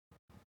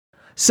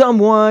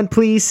Someone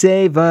please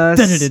save us.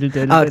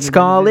 It's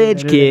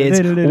college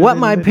kids. What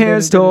my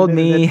parents told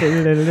me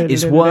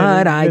is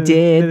what I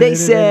did. They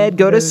said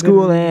go to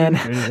school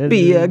and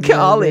be a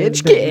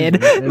college kid.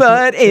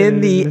 But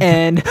in the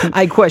end,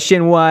 I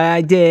question why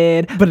I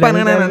did. It's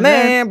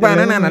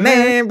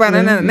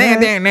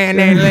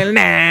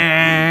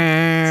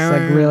It's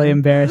like really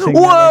embarrassing.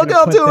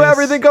 Welcome to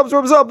Everything Comes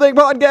From Something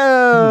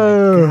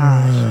podcast.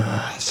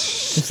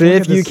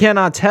 If you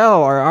cannot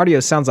tell, our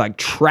audio sounds like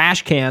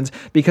trash cans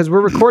because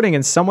we're recording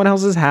in someone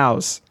else's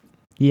house.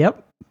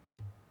 Yep.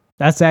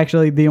 That's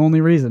actually the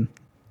only reason.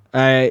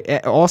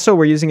 Also,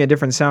 we're using a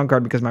different sound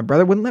card because my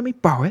brother wouldn't let me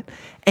borrow it.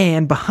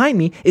 And behind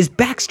me is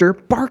Baxter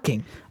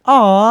barking.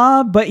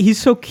 Aw, but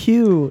he's so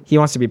cute. He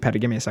wants to be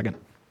petted. Give me a second.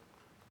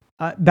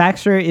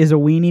 Baxter is a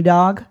weenie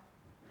dog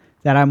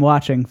that I'm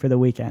watching for the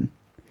weekend.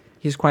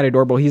 He's quite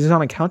adorable. He's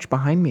on a couch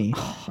behind me.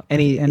 And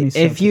he's so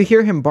if you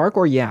hear him bark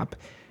or yap,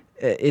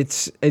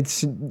 it's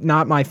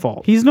not my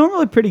fault. He's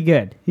normally pretty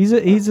good. He's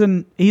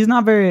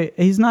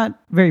not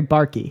very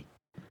barky.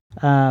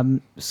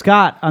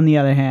 Scott, on the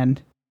other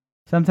hand,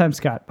 sometimes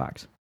Scott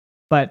barks.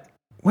 But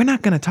we're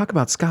not going to talk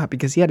about Scott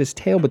because he had his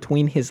tail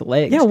between his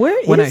legs. Yeah,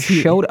 when I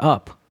showed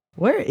up.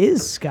 Where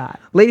is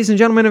Scott? Ladies and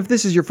gentlemen, if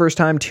this is your first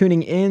time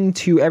tuning in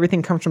to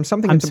Everything Comes From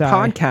Something, it's a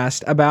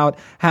podcast about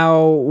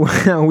how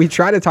we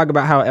try to talk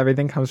about how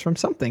everything comes from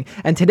something.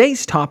 And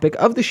today's topic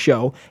of the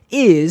show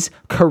is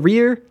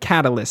career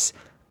catalysts.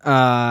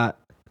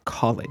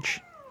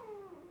 College.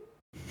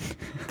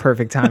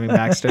 Perfect timing,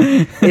 Baxter.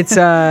 It's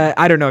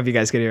I don't know if you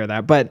guys could hear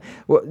that, but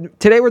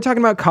today we're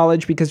talking about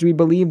college because we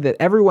believe that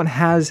everyone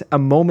has a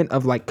moment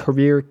of like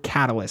career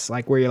catalyst,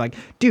 like where you're like,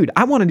 dude,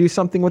 I want to do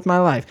something with my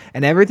life,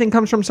 and everything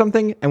comes from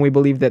something. And we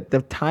believe that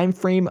the time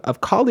frame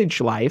of college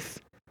life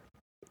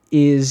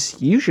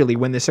is usually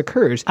when this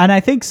occurs. And I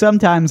think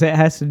sometimes it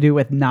has to do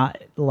with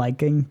not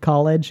liking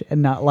college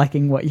and not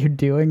liking what you're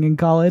doing in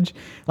college.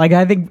 Like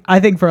I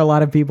think for a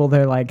lot of people,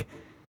 they're like,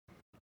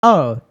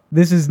 oh,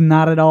 this is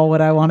not at all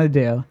what I want to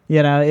do,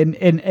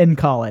 in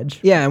college.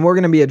 Yeah, and we're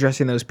going to be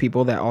addressing those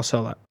people that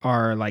also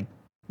are like,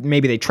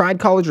 maybe they tried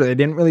college or they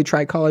didn't really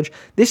try college.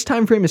 This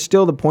time frame is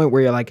still the point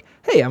where you're like,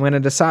 hey, I'm going to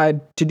decide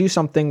to do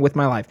something with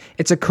my life.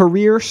 It's a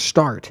career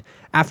start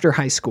after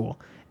high school,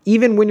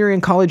 even when you're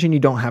in college and you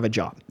don't have a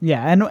job.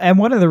 Yeah, and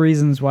one of the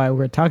reasons why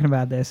we're talking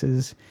about this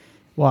is,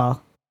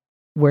 well,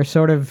 we're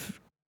sort of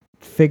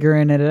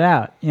figuring it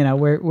out.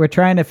 We're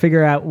trying to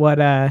figure out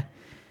what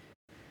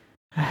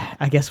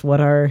I guess what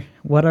our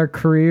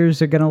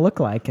careers are going to look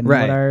like, and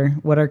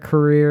what our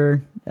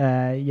career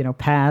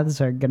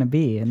paths are going to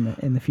be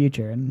in the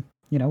future. And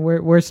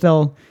we're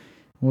still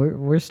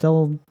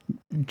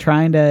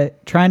trying to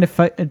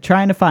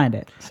find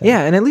it. So. Yeah,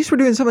 and at least we're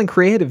doing something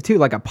creative too,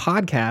 like a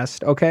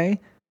podcast. Okay,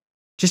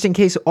 just in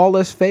case all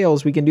this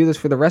fails, we can do this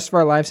for the rest of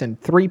our lives, and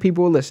 3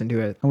 people will listen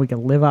to it, and we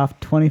can live off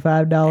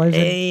 $25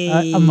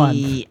 a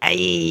month.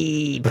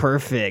 Hey,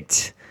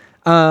 perfect.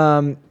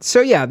 So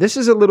yeah, this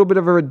is a little bit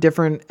of a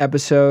different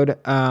episode,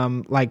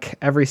 like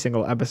every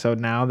single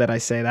episode now that I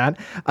say that.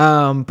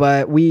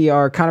 But we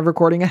are kind of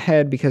recording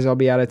ahead because I'll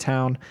be out of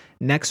town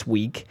next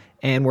week.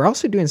 And we're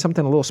also doing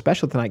something a little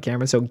special tonight,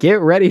 Cameron. So get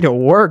ready to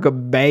work,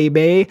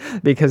 baby,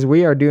 because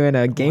we are doing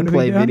a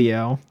gameplay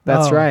video.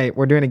 That's right.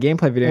 We're doing a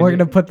gameplay video. We're going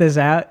to put this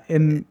out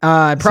in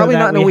probably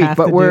not in a week,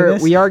 but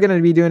we are going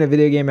to be doing a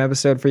video game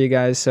episode for you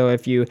guys. So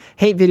if you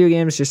hate video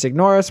games, just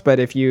ignore us. But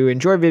if you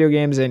enjoy video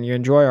games and you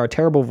enjoy our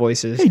terrible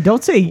voices, hey,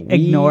 don't say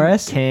ignore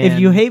us. If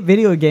you hate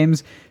video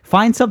games,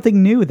 find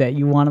something new that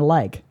you want to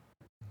like.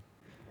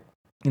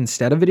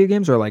 Instead of video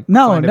games, or like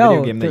find a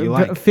video game that you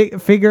like?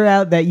 Figure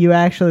out that you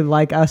actually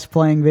like us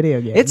playing video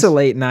games. It's a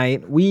late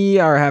night. We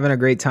are having a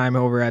great time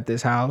over at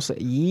this house.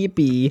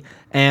 Yippee.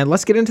 And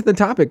let's get into the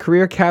topic.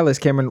 Career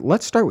catalyst, Cameron.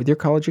 Let's start with your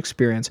college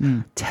experience.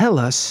 Tell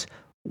us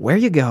where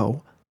you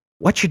go,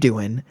 what you're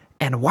doing,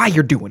 and why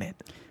you're doing it.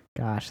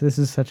 Gosh, this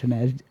is such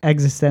an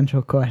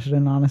existential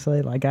question,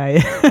 honestly.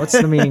 What's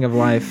the meaning of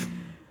life?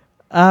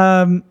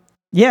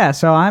 Yeah,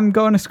 so I'm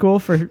going to school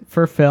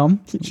for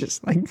film. You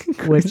just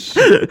cruise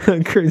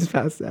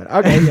past that.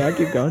 Okay, yeah,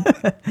 keep going.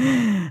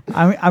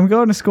 I'm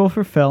going to school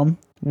for film,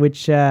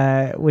 which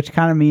kind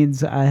of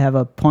means I have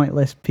a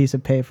pointless piece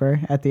of paper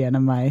at the end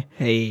of my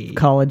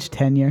college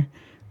tenure.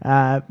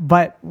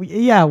 But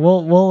yeah,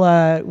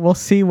 we'll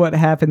see what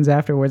happens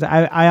afterwards.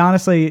 I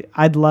honestly,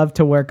 I'd love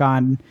to work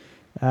on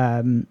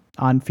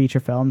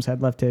feature films.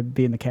 I'd love to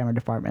be in the camera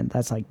department.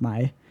 That's like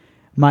my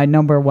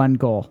number one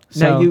goal.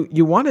 So, now,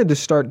 you wanted to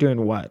start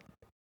doing what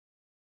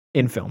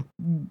in film?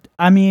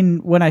 I mean,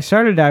 when I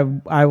started,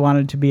 I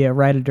wanted to be a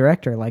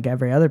writer-director like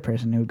every other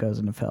person who goes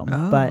into film.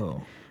 Oh. But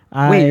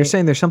wait, you're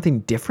saying there's something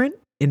different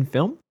in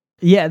film?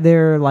 Yeah,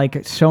 there are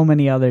like so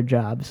many other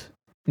jobs.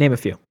 Name a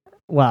few.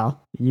 Well,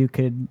 you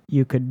could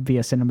be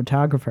a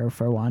cinematographer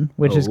for one,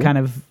 which is kind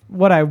of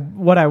what I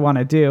want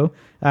to do.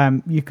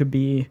 You could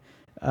be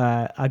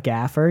a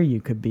gaffer.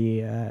 You could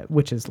be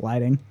which is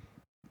lighting.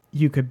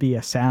 You could be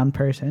a sound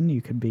person.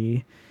 You could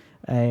be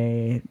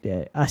a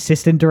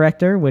assistant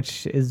director,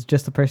 which is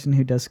just the person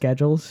who does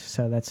schedules.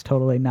 So that's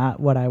totally not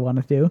what I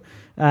want to do.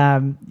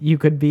 You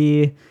could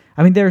be,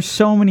 I mean, there's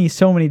so many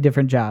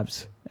different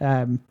jobs.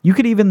 You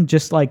could even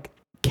just like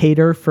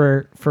cater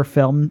for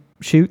film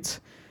shoots.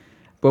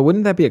 But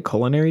wouldn't that be a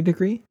culinary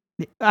degree?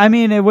 I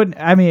mean, it wouldn't.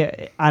 I mean,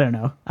 I don't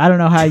know. I don't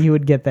know how you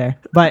would get there,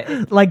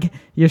 but like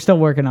you're still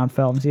working on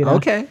films, you know.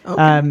 Okay.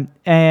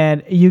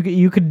 And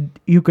you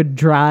could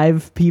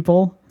drive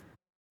people.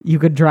 You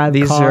could drive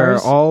These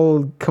cars. are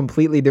all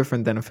completely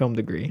different than a film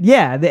degree.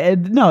 Yeah,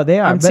 they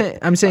are.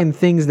 I'm saying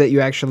things that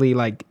you actually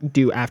like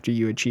do after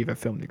you achieve a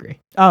film degree.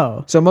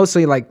 Oh, So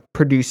mostly like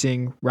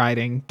producing,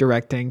 writing,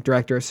 directing,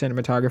 director of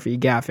cinematography,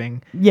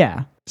 gaffing,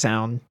 yeah,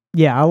 sound.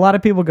 yeah. A lot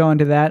of people go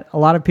into that. A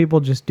lot of people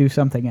just do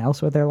something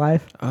else with their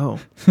life. Oh.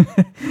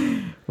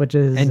 Which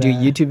is and do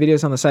YouTube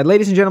videos on the side.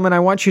 Ladies and gentlemen, I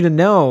want you to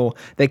know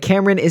that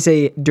Cameron is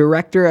a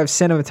director of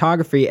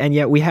cinematography, and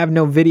yet we have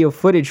no video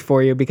footage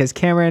for you because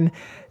Cameron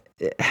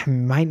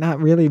might not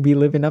really be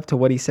living up to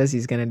what he says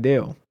he's going to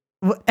do.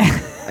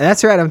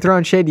 That's right. I'm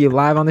throwing shade to you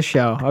live on the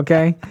show.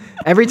 Okay.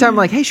 Every time I'm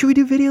like, hey, should we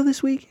do video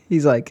this week?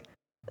 He's like,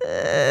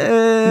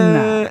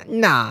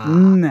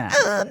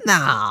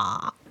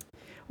 nah.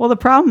 Well, the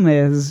problem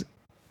is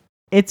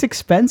it's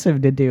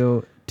expensive to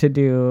do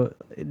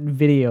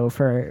video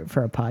for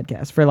a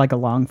podcast, for like a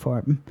long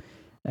form.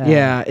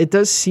 Yeah, it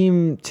does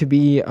seem to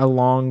be a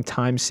long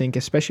time sink,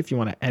 especially if you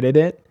want to edit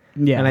it.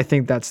 Yeah. And I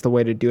think that's the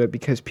way to do it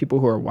because people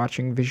who are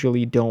watching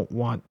visually don't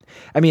want...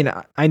 I mean,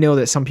 I know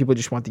that some people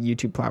just want the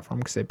YouTube platform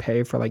because they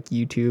pay for like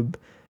YouTube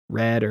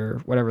Red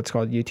or whatever it's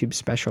called, YouTube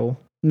Special.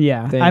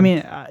 Yeah. thing. I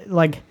mean,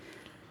 like...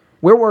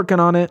 We're working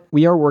on it.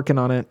 We are working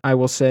on it. I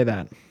will say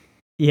that.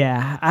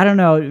 Yeah, I don't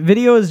know.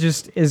 Video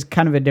is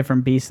kind of a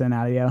different beast than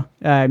audio,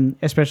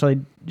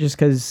 especially just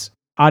because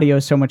audio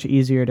is so much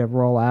easier to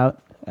roll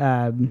out.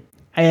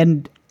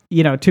 And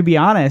you know, to be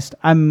honest,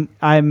 I'm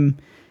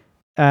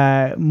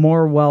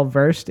more well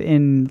versed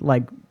in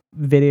like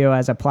video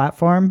as a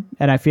platform,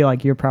 and I feel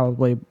like you're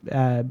probably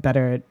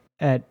better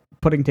at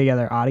putting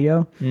together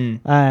audio.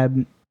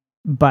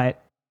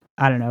 But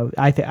I don't know.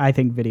 I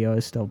think video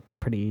is still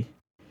pretty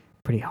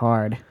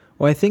hard.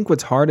 Well, I think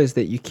what's hard is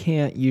that you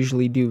can't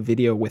usually do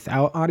video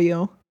without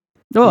audio.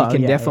 Oh, you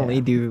can yeah, definitely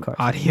yeah, do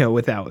audio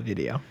without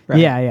video. Right?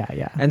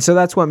 Yeah. And so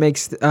that's what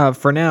makes,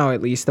 for now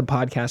at least, the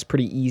podcast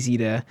pretty easy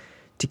to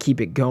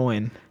keep it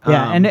going.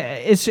 Yeah, and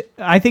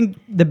I think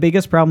the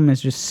biggest problem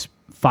is just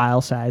file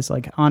size.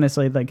 Like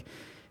honestly, like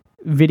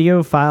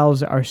video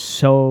files are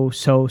so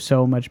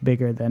much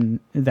bigger than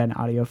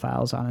audio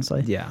files.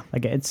 Honestly, yeah,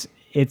 like it's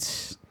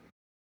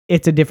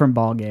a different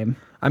ball game.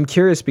 I'm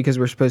curious because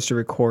we're supposed to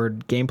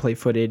record gameplay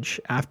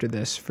footage after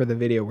this for the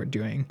video we're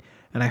doing,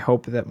 and I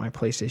hope that my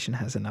PlayStation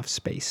has enough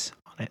space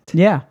on it.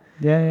 Yeah.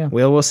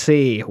 We will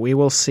see.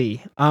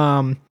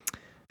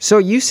 So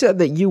you said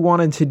that you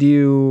wanted to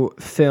do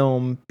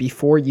film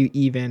before you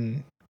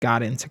even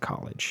got into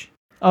college.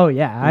 Oh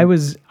yeah,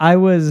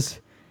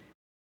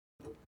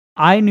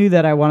 I knew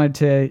that I wanted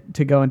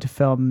to go into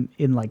film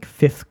in like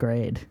 5th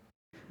grade.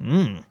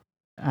 I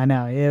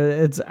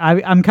know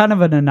I'm kind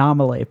of an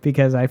anomaly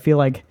because I feel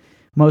like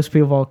most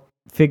people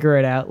figure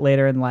it out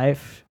later in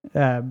life,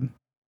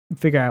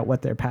 figure out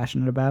what they're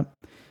passionate about.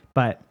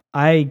 But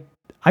I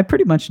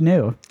pretty much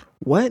knew.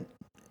 What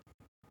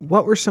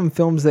were some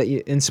films that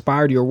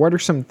inspired you, or what are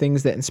some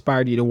things that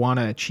inspired you to want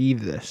to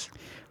achieve this?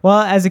 Well,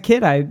 as a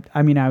kid, I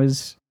mean, I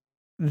was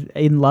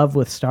in love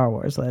with Star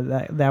Wars.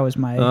 That was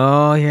my...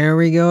 Oh, here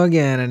we go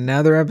again.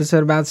 Another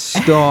episode about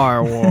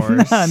Star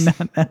Wars.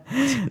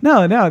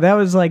 No. That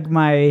was like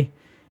my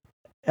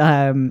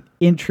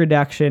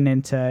introduction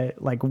into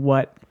like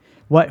what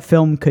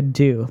film could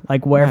do,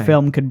 like where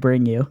film could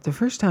bring you. The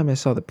first time I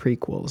saw the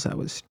prequels, I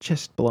was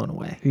just blown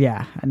away.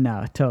 Yeah,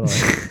 no, totally.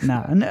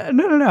 no.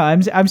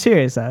 I'm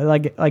serious though.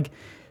 Like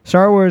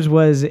Star Wars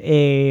was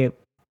an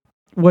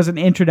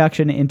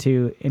introduction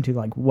into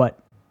like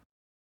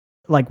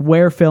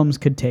where films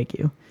could take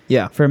you.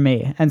 Yeah. For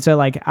me. And so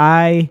like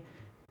I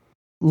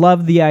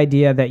love the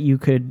idea that you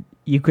could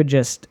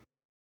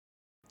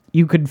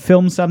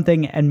film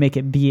something and make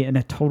it be in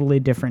a totally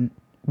different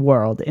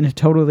world, in a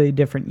totally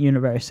different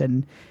universe,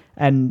 and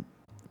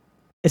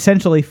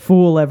essentially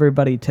fool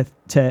everybody to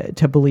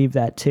believe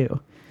that too.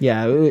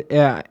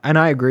 Yeah, and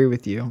I agree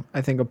with you.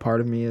 I think a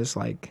part of me is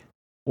like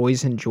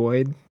always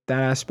enjoyed that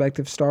aspect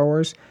of Star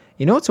Wars.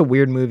 You know, it's a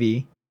weird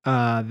movie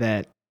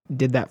that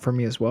did that for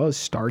me as well, is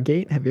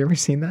Stargate. Have you ever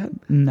seen that?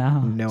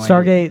 No.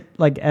 Stargate, idea.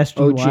 Like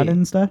SG-1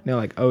 and stuff? No,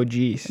 like OG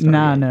Stargate. No,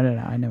 I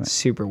know it.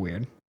 Super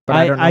weird. But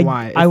I don't know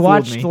why. I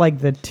watched like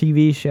the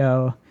TV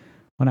show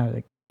when I was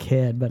a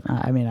kid, but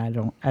I mean, I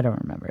don't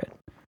remember it.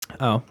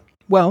 Oh,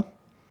 well,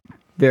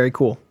 very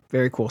cool.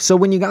 Very cool. So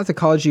when you got to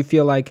college, you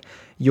feel like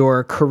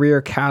your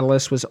career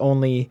catalyst was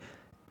only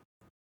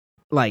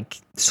like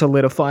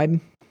solidified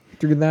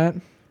through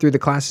the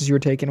classes you were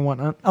taking and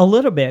whatnot? A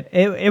little bit.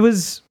 It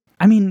was,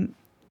 I mean,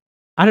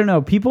 I don't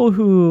know. People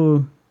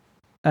who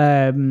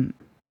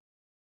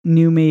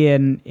knew me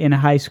in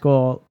high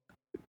school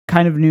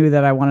kind of knew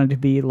that I wanted to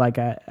be like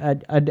a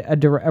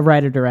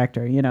writer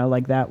director. You know,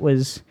 like that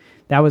was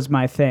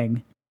my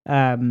thing.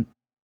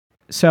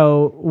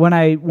 So when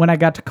I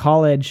got to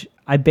college,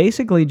 I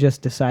basically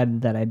just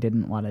decided that I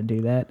didn't want to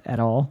do that at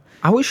all.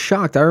 I was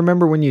shocked. I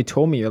remember when you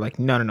told me, you're like,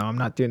 no, I'm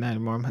not doing that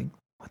anymore. I'm like,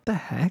 what the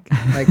heck?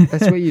 Like,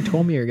 that's what you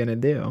told me you're going to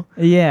do.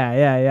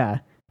 Yeah.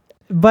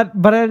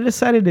 But I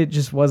decided it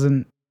just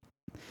wasn't,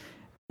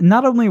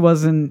 not only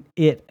wasn't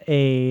it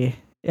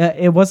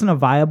it wasn't a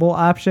viable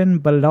option,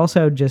 but it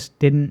also just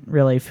didn't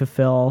really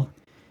fulfill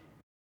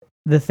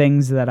the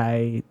things that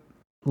I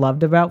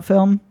loved about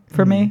film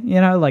for me.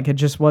 You know, like it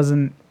just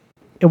wasn't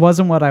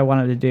what I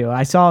wanted to do.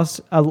 I saw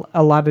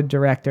a lot of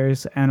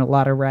directors and a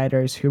lot of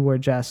writers who were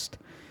just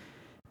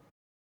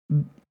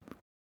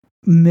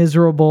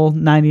miserable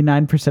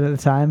 99% of the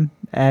time,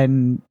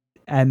 and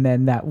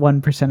then that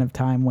 1% of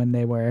time when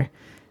they were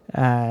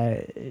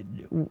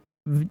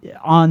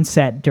on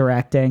set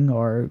directing,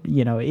 or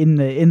you know, in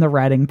the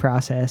writing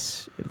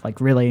process, like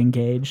really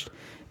engaged,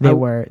 they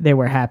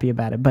were happy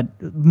about it. But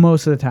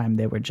most of the time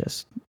they were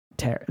just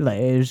it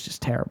was just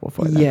terrible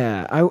for them.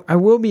 Yeah, I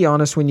will be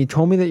honest, when you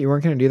told me that you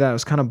weren't going to do that, I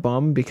was kind of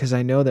bummed, because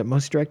I know that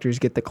most directors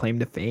get the claim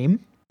to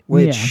fame,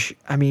 which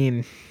I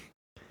mean,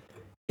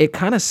 it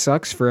kind of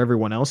sucks for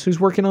everyone else who's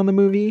working on the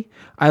movie.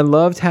 I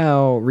loved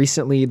how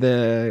recently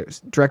the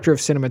director of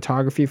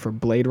cinematography for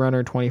Blade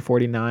Runner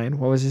 2049,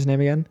 what was his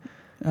name again?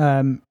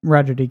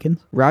 Roger Deakins.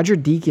 Roger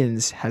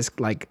Deakins has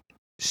like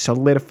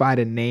solidified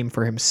a name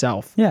for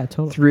himself. Yeah,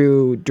 totally.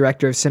 Through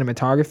director of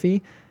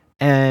cinematography.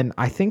 And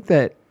I think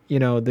that, you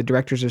know, the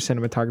directors of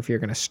cinematography are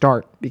going to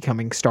start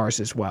becoming stars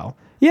as well.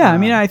 Yeah, I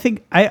mean,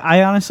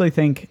 I honestly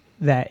think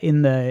that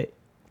in the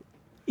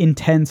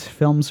intense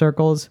film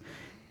circles,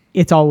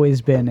 it's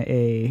always been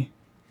a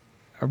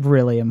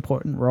really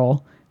important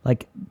role.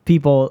 Like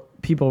people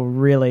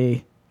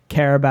really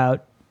care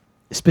about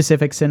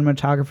specific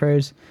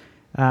cinematographers.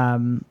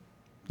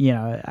 You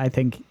know, I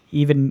think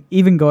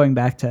even going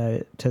back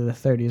to the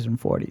 30s and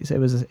 40s,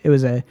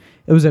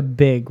 it was a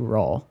big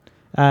role.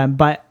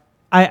 But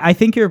I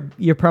think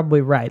you're probably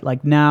right.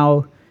 Like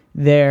now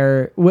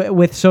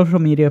with social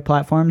media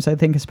platforms, I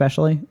think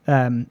especially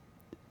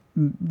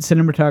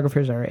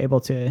cinematographers are able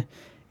to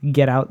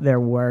get out their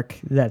work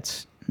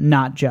that's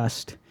not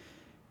just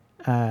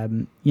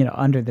you know,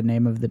 under the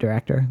name of the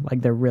director.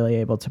 Like they're really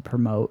able to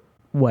promote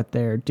what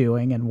they're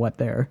doing and what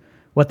they're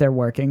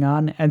working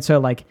on. And so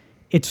like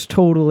it's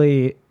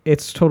totally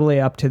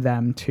up to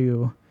them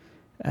to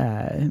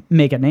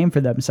make a name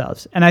for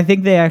themselves. And I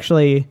think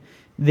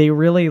they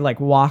really like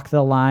walk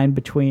the line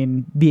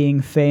between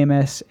being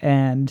famous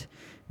and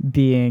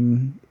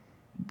being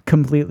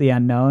completely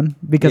unknown,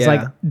 because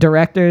like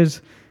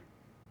directors,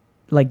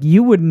 like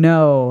you would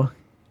know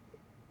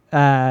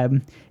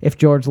if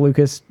George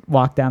Lucas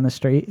walked down the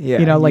street,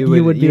 you know, like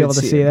you would be able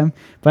to see them.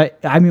 But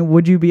I mean,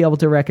 would you be able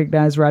to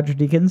recognize Roger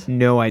Deakins?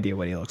 No idea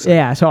what he looks like.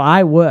 Yeah, so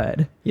I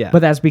would. Yeah. But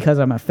that's because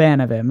I'm a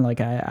fan of him.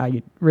 Like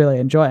I really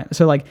enjoy him.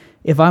 So like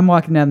if I'm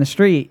walking down the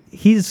street,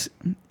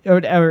 or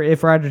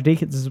if Roger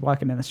Deakins is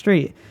walking down the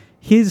street,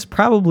 he's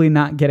probably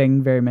not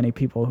getting very many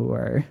people who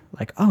are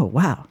like, oh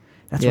wow,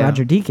 that's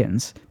Roger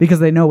Deakins, because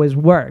they know his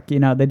work. You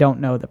know, they don't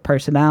know the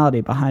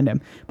personality behind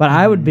him. But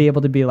I would be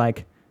able to be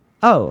like,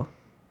 oh,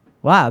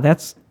 wow,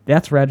 that's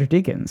Roger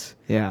Deakins.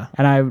 Yeah.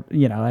 And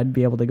I'd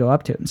be able to go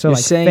up to him. So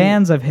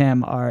fans of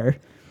him are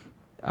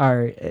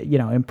you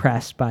know,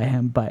 impressed by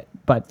him, but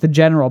the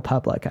general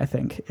public, I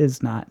think,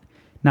 is not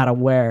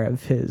aware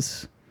of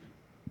his,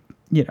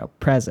 you know,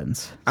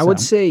 presence. I would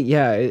say,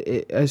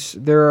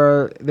 there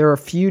are a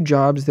few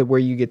jobs where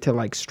you get to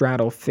like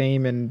straddle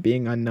fame and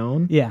being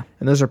unknown. Yeah.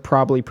 And those are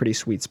probably pretty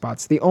sweet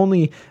spots. The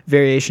only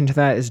variation to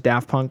that is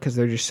Daft Punk, because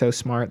they're just so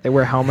smart. They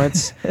wear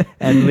helmets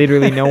and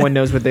literally no one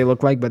knows what they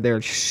look like, but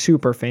they're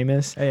super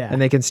famous. Yeah. And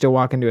they can still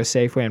walk into a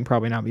Safeway and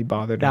probably not be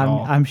bothered at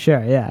all. I'm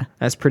sure, yeah.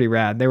 That's pretty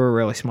rad. They were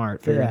really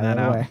smart figuring that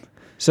out.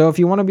 So if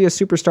you want to be a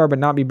superstar but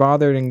not be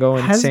bothered and go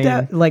insane.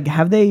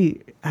 Have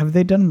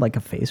they done like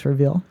a face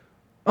reveal?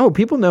 Oh,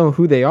 people know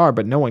who they are,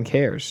 but no one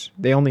cares.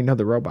 They only know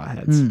the robot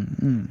heads.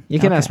 You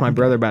can ask my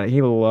brother about it.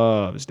 He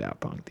loves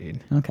Daft Punk,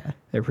 dude. Okay.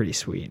 They're pretty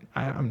sweet.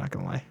 I'm not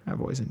going to lie. I've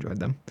always enjoyed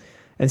them.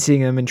 And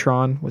seeing them in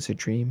Tron was a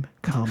dream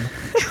come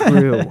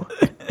true.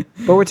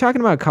 But we're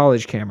talking about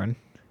college, Cameron.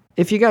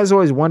 If you guys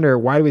always wonder,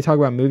 why do we talk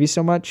about movies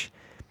so much?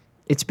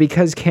 It's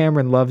because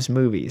Cameron loves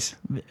movies.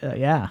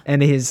 Yeah.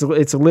 And it's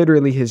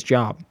literally his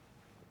job.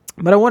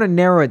 But I want to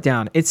narrow it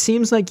down. It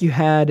seems like you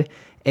had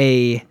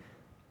a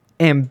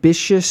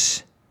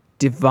ambitious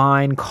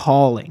divine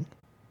calling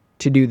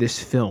to do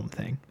this film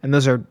thing. And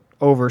those are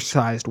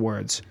oversized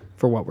words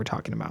for what we're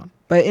talking about.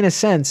 But in a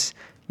sense,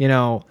 you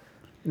know,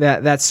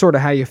 that's sort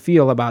of how you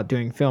feel about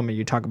doing film. And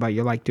you talk about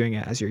you like doing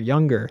it as you're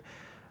younger.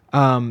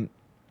 I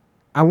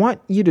want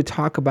you to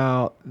talk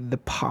about the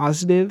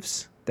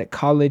positives that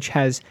college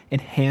has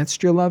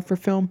enhanced your love for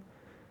film.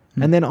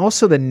 And then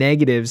also the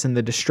negatives and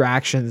the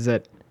distractions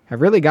that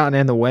have really gotten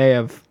in the way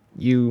of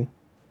you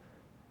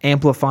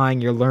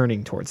amplifying your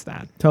learning towards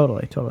that.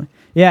 Totally.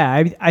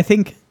 Yeah, I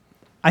think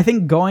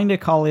going to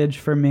college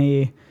for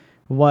me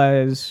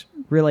was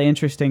really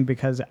interesting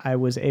because I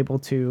was able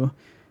to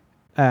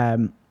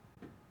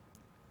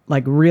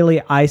like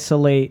really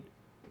isolate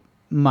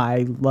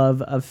my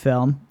love of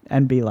film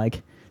and be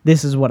like,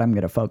 this is what I'm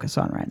going to focus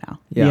on right now.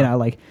 Yeah. You know,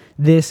 like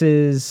this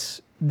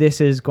is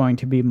going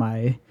to be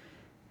my,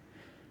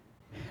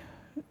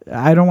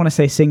 I don't want to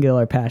say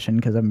singular passion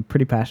because I'm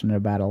pretty passionate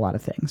about a lot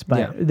of things,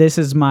 but this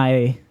is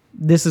my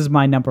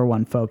number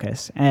one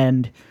focus,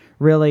 and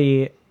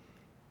really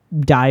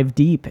dive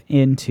deep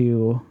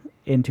into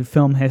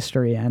film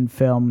history and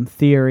film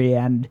theory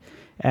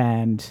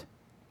and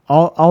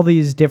all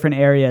these different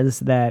areas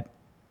that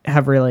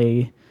have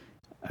really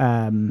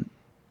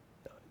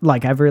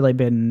like I've really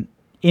been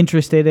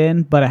interested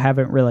in, but I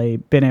haven't really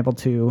been able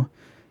to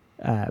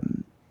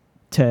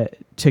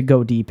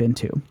go deep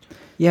into.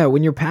 Yeah,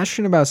 when you're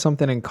passionate about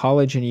something in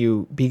college and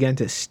you begin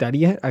to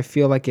study it, I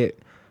feel like it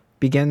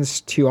begins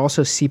to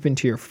also seep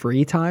into your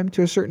free time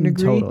to a certain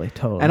degree.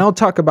 Totally. And I'll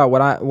talk about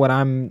what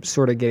I'm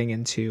sort of getting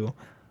into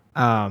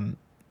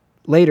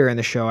later in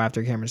the show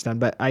after Cameron's done.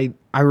 But I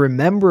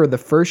remember the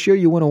first year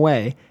you went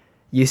away,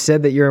 you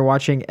said that you were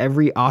watching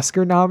every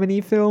Oscar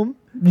nominee film.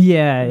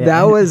 Yeah.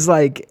 That was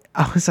like,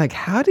 I was like,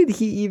 how did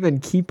he even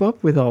keep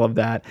up with all of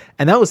that?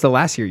 And that was the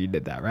last year you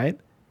did that, right?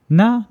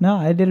 No,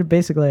 I did it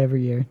basically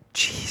every year.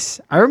 Jeez.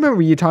 I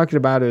remember you talking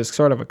about it as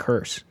sort of a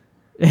curse.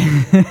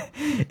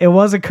 It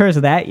was a curse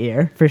that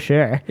year, for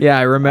sure. Yeah,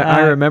 I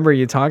remember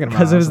you talking about it.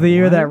 Because it was the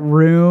year that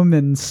Room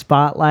and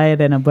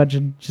Spotlight and a bunch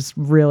of just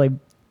really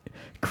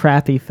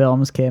crappy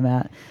films came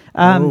out.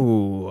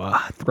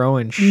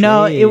 Throwing shade.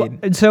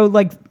 No, so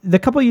like the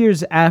couple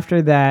years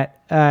after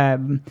that,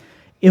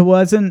 it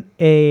wasn't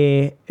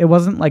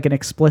like an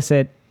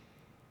explicit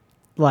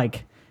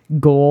like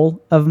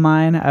goal of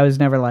mine. I was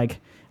never like,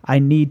 I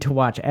need to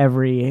watch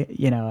every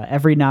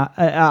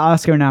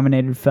Oscar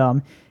nominated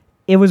film.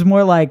 It was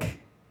more like,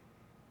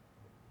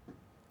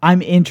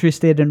 I'm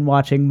interested in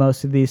watching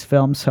most of these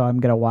films, so I'm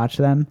gonna watch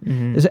them.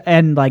 Mm-hmm.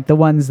 And like the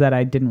ones that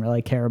I didn't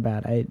really care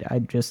about, I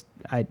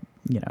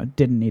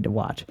didn't need to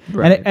watch.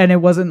 Right. And it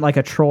wasn't like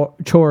a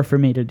chore for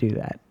me to do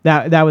that.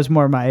 That was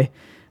more my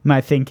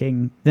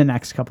thinking the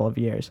next couple of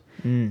years.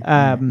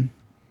 Mm-hmm.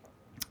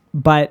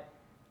 But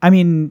I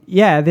mean,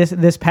 yeah,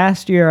 this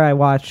past year I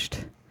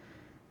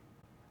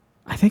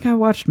think I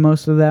watched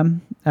most of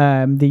them.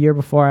 The year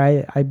before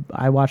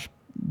I watched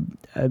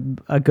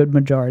a good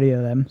majority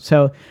of them.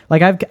 So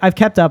like I've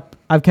kept up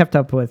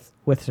with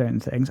certain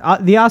things.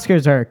 The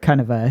Oscars are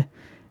kind of a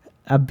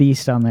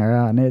beast on their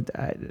own.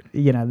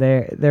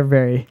 They're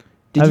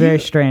very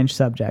strange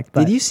subject.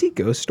 But did you see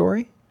Ghost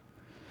Story?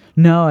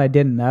 No, I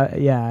didn't.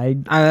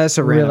 That's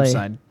a random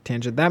side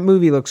tangent. That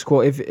movie looks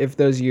cool. If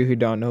those of you who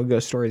don't know,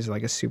 Ghost Story is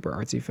like a super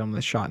artsy film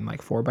that's shot in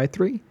like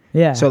 4:3.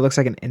 Yeah. So it looks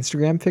like an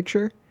Instagram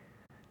picture.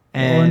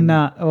 And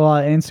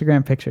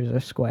Instagram pictures are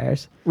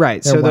squares.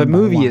 Right. They're so the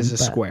movie is a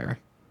square,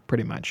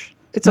 pretty much.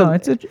 It's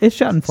shot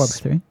in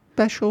 4:3.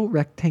 Special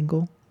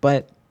rectangle,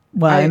 but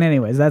and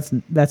anyways, that's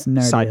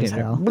nerdy as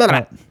hell.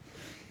 But,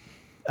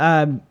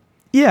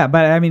 yeah,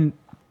 but I mean,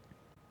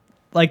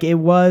 like it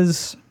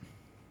was.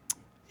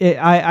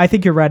 I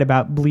think you're right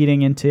about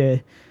bleeding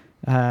into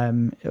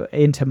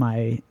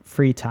my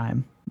free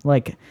time.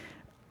 Like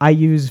I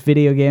use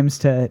video games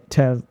to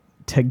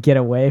get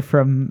away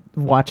from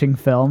watching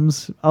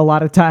films a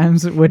lot of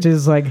times, which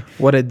is like,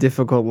 what a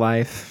difficult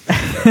life.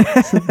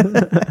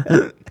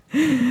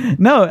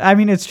 No, I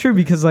mean it's true,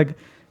 because like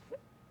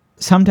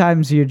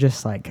sometimes you're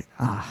just like,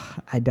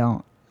 I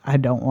don't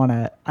want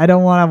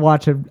to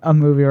watch a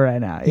movie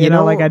right now. You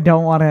know, like I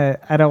don't want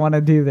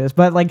to do this.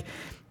 But like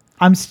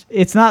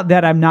it's not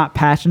that I'm not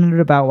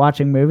passionate about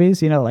watching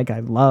movies, like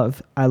I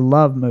love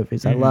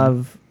movies. Mm-hmm. I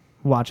love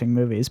watching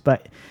movies,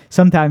 but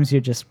sometimes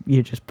you're just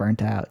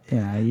burnt out.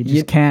 You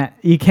just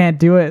can't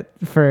do it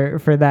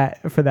for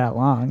that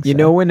long. You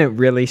know when it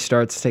really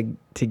starts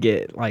to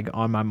get like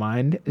on my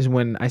mind is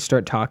when I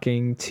start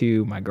talking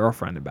to my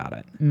girlfriend about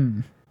it.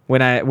 Mm.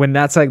 When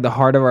that's like the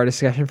heart of our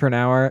discussion for an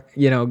hour,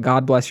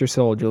 God bless your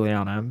soul,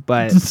 Juliana.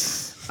 But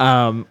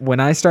when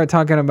I start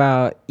talking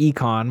about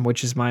econ,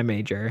 which is my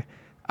major,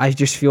 I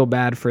just feel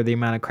bad for the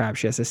amount of crap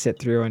she has to sit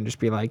through and just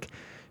be like,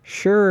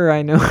 sure,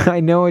 I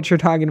know what you're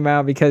talking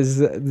about,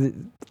 because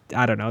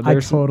I don't know. I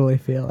totally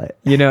feel it.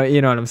 You know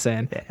what I'm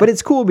saying? Yeah. But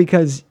it's cool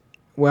because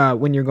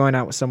when you're going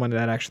out with someone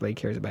that actually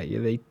cares about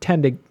you, they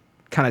tend to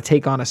kind of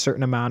take on a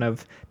certain amount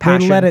of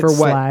passion for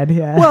what. Slide,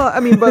 yeah. Well, I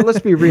mean, but let's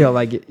be real.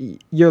 Like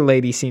your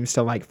lady seems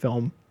to like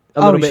film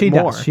a little bit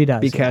more. She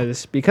does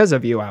because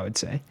of you, I would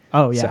say.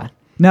 Oh yeah. So.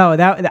 No,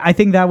 I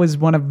think that was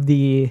one of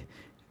the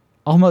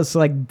almost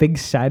like big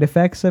side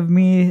effects of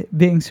me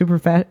being super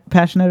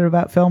passionate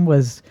about film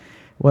was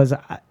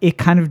it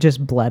kind of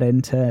just bled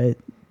into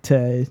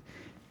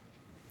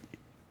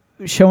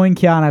showing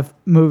Kiana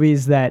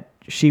movies that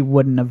she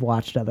wouldn't have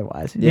watched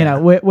otherwise. Yeah.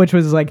 Which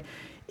was like,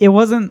 it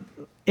wasn't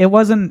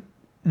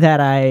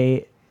that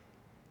I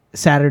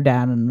sat her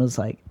down and was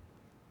like,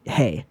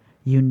 hey,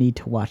 you need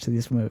to watch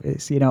these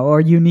movies,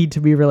 or you need to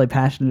be really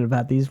passionate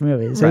about these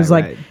movies. It was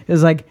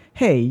like,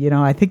 hey,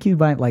 I think you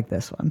might like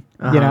this one.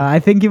 I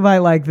think you might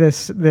like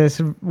this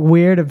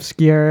weird,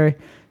 obscure,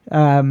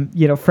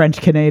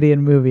 French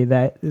Canadian movie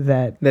that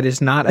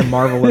is not a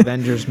Marvel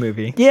Avengers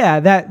movie. Yeah,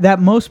 that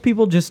most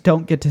people just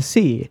don't get to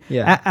see.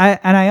 Yeah,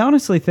 I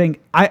honestly think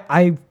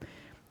I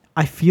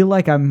feel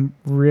like I'm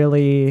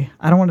really,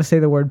 I don't want to say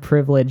the word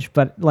privileged,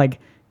 but like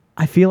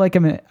I feel like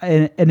I'm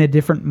in a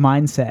different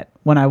mindset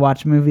when I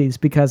watch movies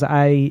because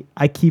I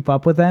keep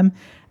up with them,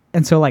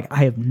 and so like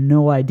I have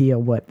no idea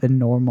what the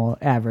normal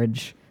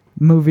average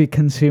movie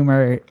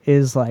consumer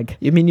is like.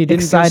 You mean you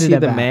didn't go see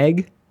The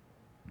Meg?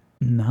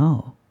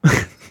 No.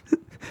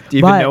 Do you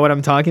even know what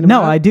I'm talking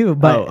about? No, I do.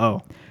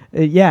 But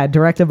yeah,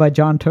 directed by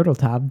John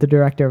Turteltaub, the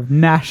director of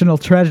National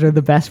Treasure,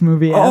 the best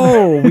movie ever.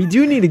 Oh, we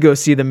do need to go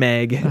see The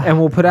Meg, and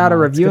we'll put out a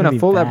review and a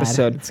full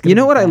episode. You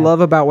know what I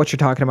love about what you're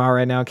talking about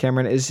right now,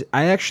 Cameron, is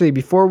I actually,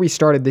 before we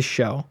started this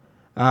show,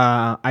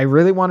 I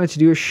really wanted to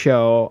do a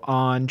show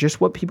on just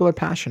what people are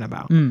passionate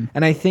about.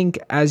 And I think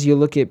as you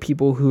look at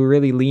people who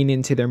really lean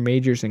into their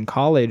majors in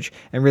college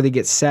and really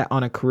get set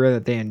on a career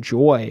that they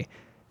enjoy,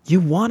 you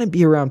want to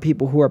be around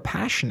people who are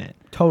passionate.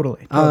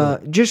 Totally.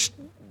 Just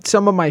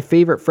some of my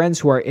favorite friends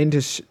who are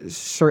into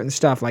certain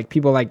stuff, like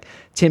people like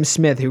Tim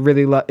Smith, who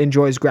really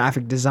enjoys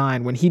graphic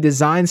design. When he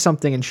designs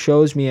something and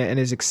shows me it and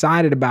is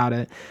excited about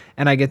it,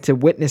 and I get to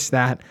witness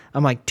that,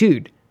 I'm like,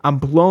 dude, I'm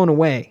blown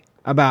away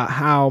about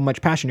how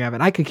much passion you have.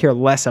 And I could care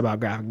less about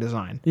graphic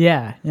design.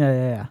 Yeah.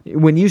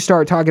 When you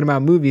start talking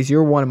about movies,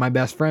 you're one of my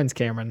best friends,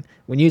 Cameron.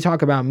 When you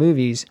talk about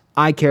movies,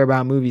 I care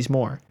about movies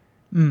more.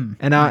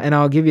 And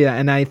I'll give you that.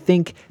 And I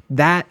think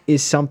that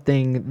is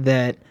something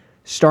that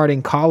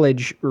starting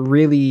college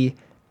really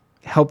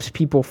helps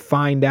people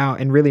find out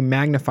and really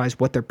magnifies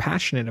what they're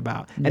passionate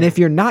about. Yeah. And if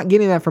you're not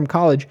getting that from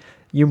college,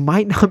 you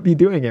might not be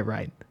doing it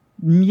right.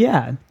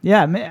 Yeah.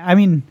 I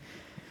mean,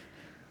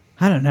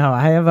 I don't know.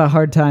 I have a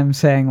hard time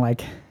saying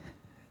like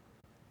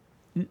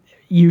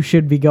you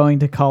should be going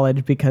to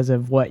college because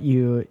of what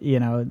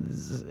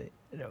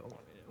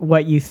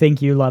what you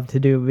think you love to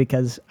do,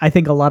 because I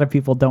think a lot of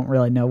people don't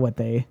really know what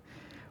they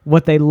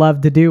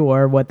love to do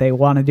or what they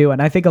want to do,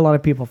 and I think a lot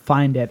of people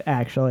find it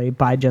actually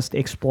by just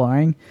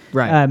exploring.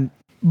 Right.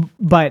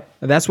 But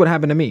that's what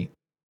happened to me.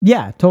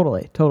 Yeah,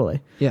 totally.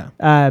 Yeah.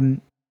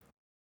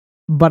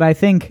 But I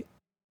think,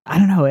 I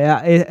don't know.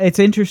 It's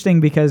interesting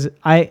because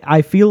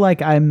I feel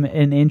like I'm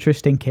an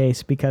interesting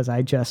case because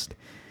I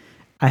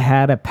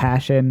had a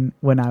passion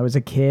when I was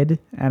a kid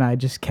and I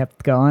just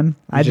kept going.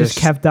 I just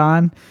kept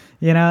on,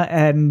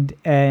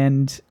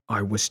 and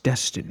I was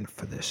destined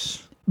for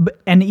this.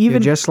 And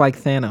even you're just like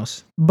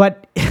Thanos.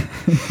 But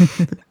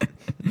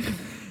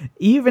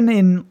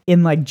even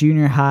in like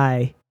junior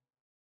high,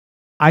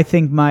 I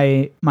think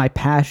my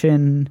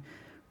passion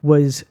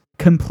was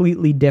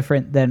completely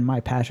different than my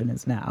passion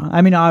is now.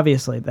 I mean,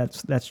 obviously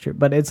that's true,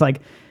 but it's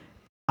like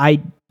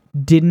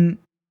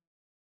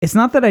it's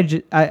not that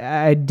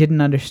I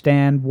didn't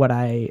understand what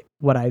I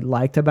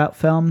liked about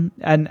film,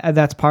 and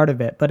that's part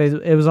of it, but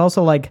it was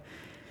also like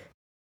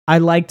I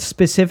liked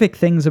specific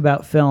things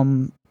about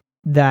film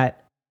that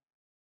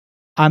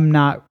I'm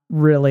not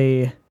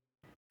really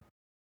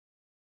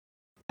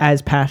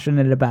as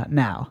passionate about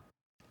now.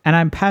 And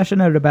I'm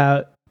passionate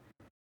about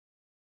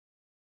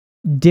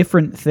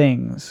different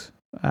things,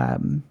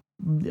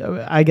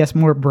 I guess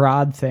more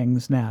broad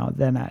things now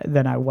than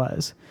I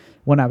was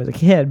when I was a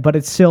kid, but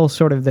it's still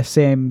sort of the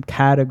same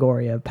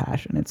category of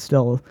passion. It's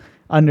still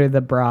under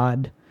the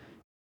broad,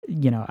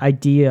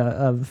 idea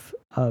of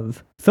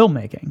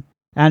filmmaking.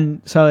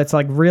 And so it's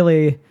like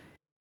really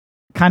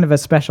kind of a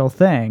special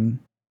thing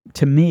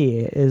to me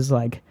is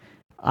like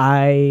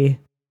I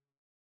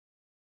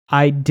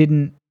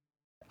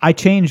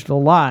changed a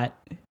lot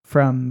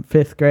from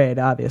 5th grade,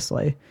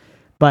 obviously,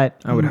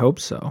 but I would hope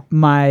so.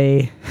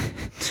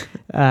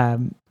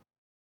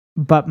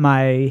 But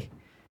my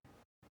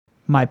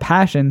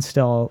passion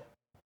still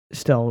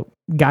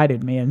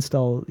guided me and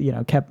still,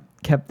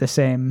 kept the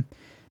same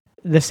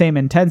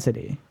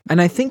intensity.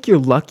 And I think you're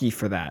lucky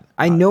for that.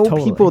 I know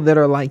people that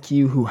are like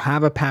you who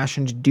have a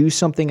passion to do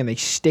something and they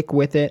stick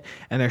with it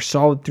and they're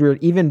solid through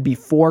it even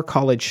before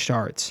college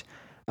starts.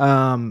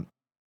 I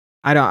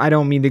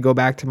don't mean to go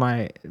back to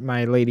my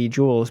lady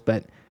Jules,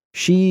 but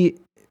she's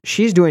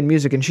doing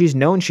music and she's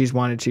known she's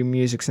wanted to do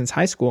music since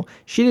high school.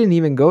 She didn't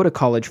even go to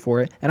college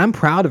for it, and I'm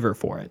proud of her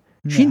for it.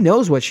 Yeah. She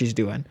knows what she's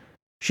doing.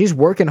 She's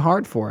working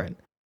hard for it.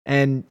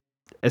 And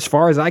as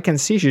far as I can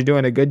see, she's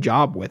doing a good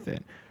job with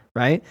it,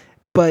 right?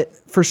 But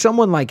for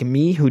someone like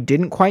me who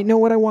didn't quite know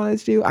what I wanted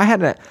to do,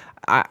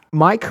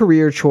 my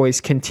career choice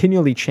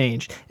continually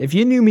changed. If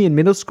you knew me in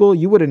middle school,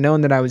 you would have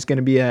known that I was going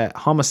to be a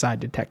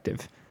homicide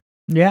detective.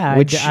 Yeah,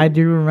 I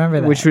do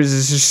remember that. Which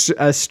was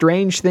a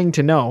strange thing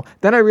to know.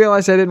 Then I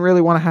realized I didn't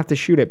really want to have to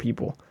shoot at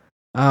people.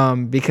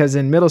 Because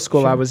in middle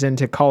school, I was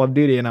into Call of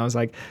Duty, and I was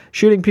like,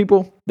 shooting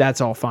people,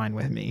 that's all fine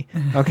with me.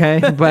 Okay?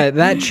 But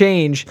that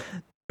changed.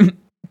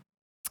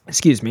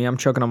 Excuse me, I'm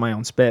choking on my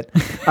own spit.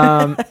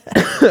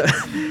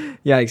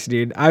 Yikes,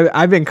 dude.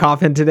 I've been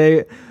coughing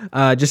today.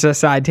 Just a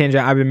side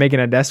tangent. I've been making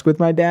a desk with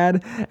my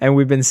dad, and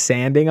we've been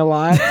sanding a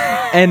lot.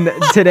 And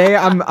today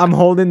I'm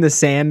holding the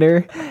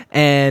sander,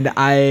 and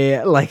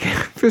I, like,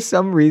 for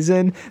some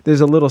reason,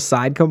 there's a little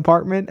side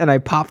compartment, and I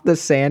popped the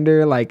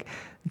sander, like,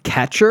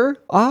 catcher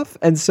off,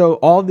 and so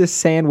all this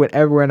sand went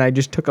everywhere, and I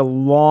just took a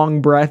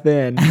long breath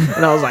in,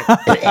 and I was like,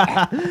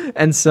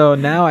 and so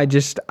now I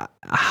just,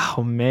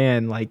 oh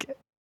man, like,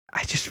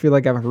 I just feel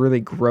like I have a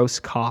really gross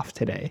cough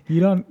today. You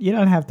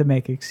don't have to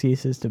make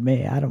excuses to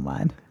me. I don't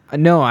mind.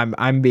 No,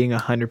 I'm being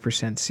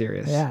 100%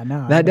 serious. Yeah,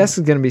 no. That desk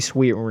is gonna be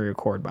sweet when we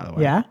record, by the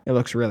way. Yeah, it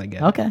looks really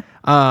good. Okay.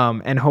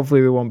 And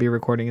hopefully we won't be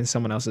recording in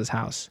someone else's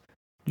house.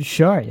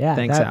 Sure. Yeah.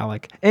 Thanks,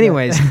 Alec.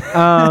 Anyways,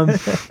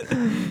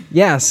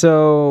 yeah.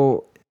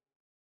 So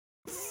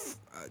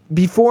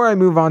before I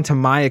move on to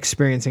my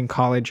experience in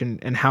college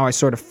and how I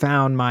sort of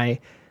found my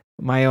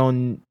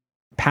own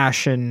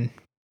passion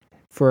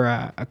for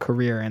a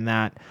career in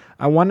that,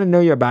 I want to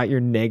know about your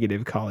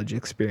negative college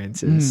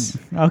experiences.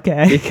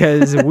 Okay.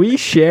 Because we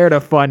shared a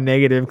fun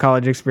negative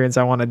college experience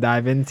I want to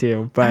dive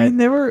into. But I mean,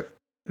 there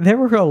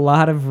were a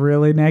lot of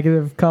really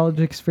negative college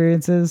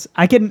experiences.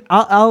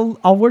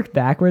 I'll work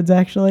backwards,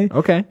 actually.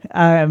 Okay.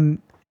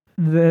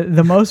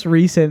 The most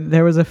recent,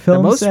 there was a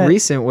film. The most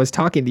recent was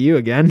talking to you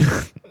again.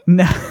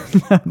 No.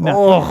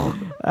 Oh.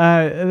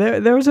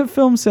 There was a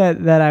film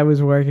set that I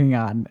was working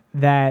on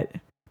that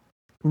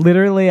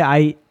literally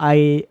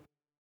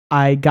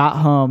I got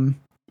home.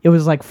 It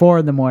was like 4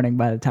 a.m.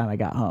 by the time I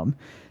got home.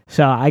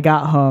 So I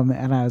got home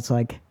and I was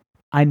like,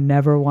 I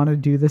never want to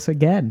do this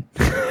again.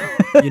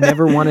 You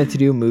never wanted to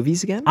do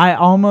movies again? I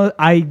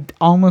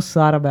almost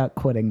thought about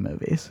quitting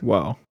movies.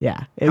 Whoa.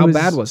 Yeah. How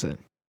bad was it?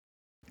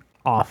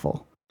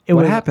 Awful.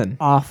 What happened?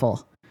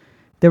 Awful.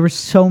 There were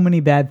so many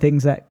bad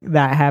things that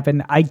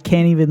happened. I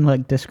can't even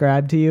like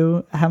describe to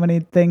you how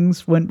many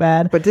things went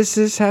bad. But does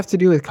this have to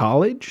do with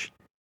college?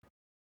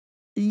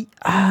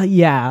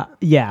 Yeah.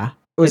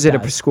 Was it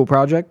a school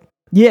project?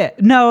 Yeah.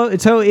 No,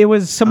 so it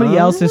was somebody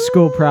else's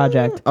school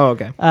project. Oh,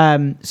 okay.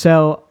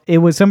 So it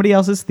was somebody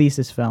else's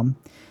thesis film,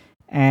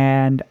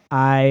 and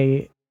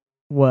I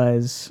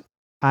was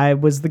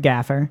the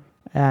gaffer.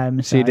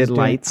 So you did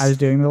lights? I was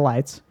doing the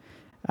lights.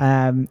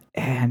 And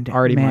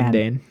already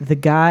mundane. The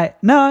guy,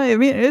 no, I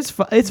mean it's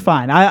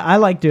fine. I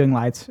like doing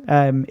lights.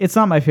 It's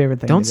not my favorite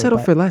thing. Don't settle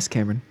for less,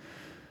 Cameron.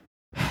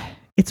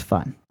 It's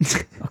fun.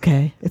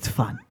 Okay, it's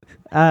fun.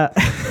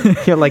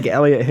 You're like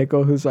Elliot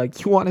Hickle, who's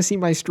like, "You want to see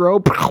my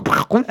strobe?"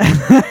 All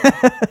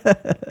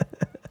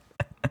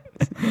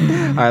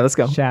right, let's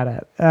go. Shout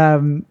out.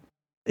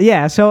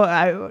 Yeah.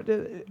 So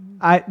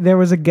there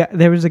was a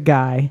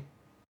guy.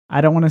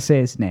 I don't want to say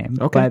his name,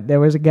 but there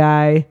was a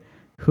guy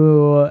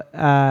who,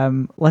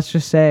 let's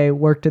just say,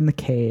 worked in the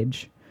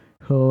cage,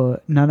 who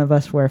none of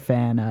us were a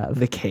fan of.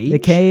 The cage? The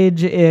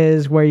cage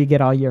is where you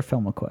get all your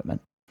film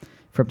equipment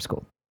from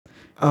school.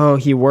 Oh,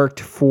 he worked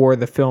for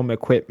the film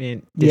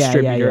equipment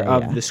distributor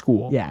of the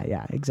school.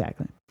 Yeah,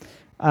 exactly.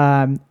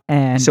 And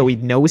so he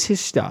knows his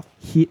stuff.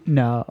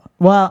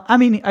 Well, I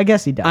mean, I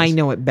guess he does. I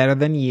know it better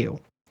than you.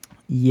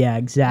 Yeah,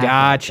 exactly.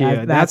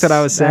 Gotcha. That's what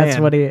I was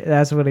saying.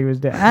 That's what he was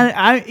doing.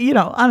 And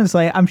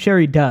honestly, I'm sure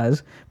he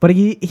does. But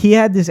he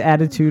had this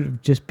attitude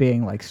of just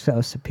being like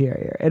so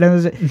superior.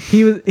 And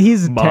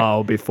he's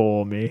bow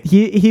before me.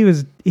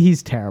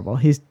 He's terrible.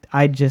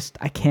 I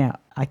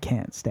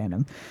can't stand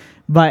him.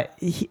 But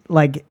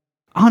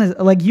honest,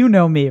 like, you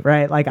know me,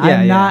 right? Like,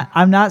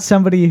 I'm not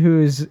somebody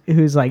who's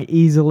like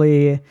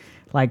easily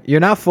like. You're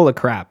not full of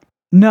crap.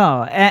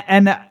 No,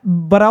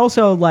 but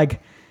also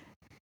like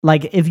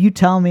if you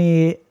tell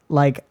me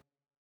like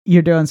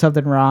you're doing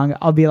something wrong,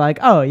 I'll be like,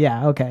 oh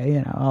yeah,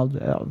 okay, I'll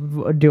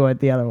do it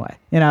the other way.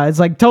 It's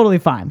like totally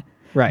fine.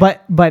 Right.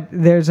 But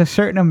there's a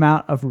certain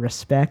amount of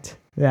respect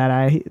that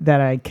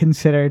I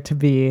consider to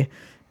be,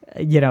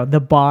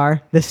 the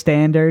bar, the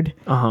standard.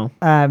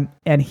 And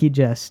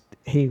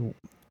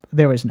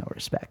there was no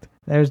respect.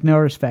 There was no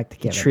respect to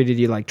give. He treated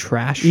you like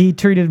trash? He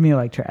treated me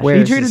like trash.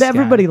 He treated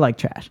everybody like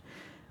trash.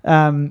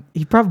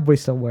 He probably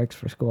still works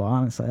for school,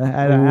 honestly.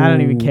 I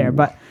don't even care,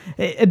 but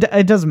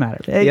it doesn't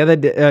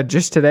matter.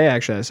 Just today,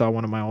 actually, I saw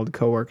one of my old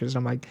coworkers.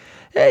 I'm like,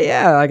 hey,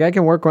 yeah, like I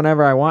can work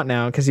whenever I want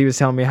now, because he was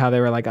telling me how they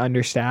were like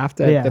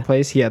understaffed at the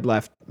place. He had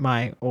left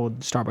my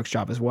old Starbucks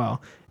job as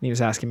well, and he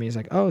was asking me, he's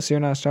like, oh, so you're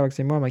not at Starbucks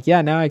anymore? I'm like,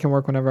 yeah, now I can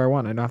work whenever I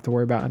want. I don't have to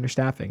worry about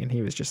understaffing. And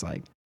he was just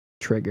like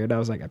triggered. I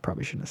was like, I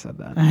probably shouldn't have said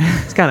that.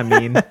 It's kind of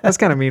mean. That's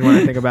kind of mean when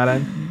I think about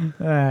it.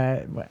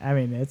 I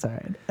mean, it's all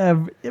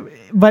right.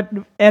 But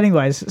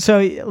anyways, so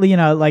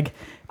like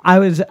I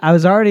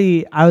was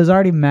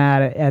already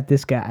mad at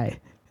this guy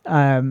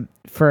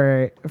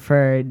for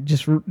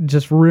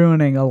just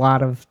ruining a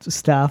lot of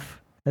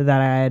stuff that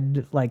I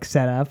had like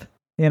set up.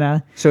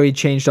 So he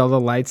changed all the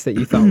lights that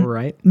you thought were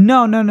right?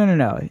 No.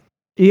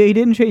 He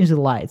didn't change the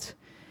lights.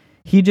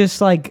 He just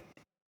like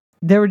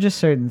there were just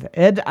certain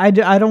I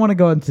don't want to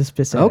go into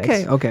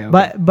specifics. Okay.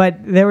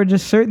 But there were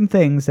just certain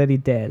things that he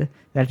did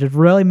that just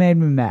really made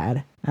me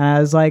mad. And I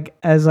was like,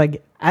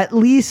 at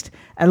least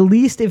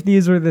if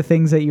these were the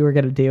things that you were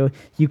gonna do,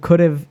 you could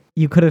have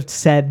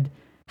said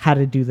how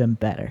to do them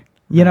better.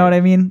 You know what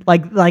I mean?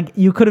 Like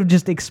you could have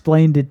just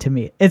explained it to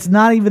me. It's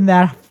not even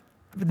that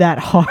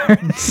hard.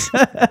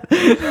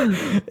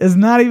 It's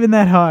not even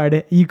that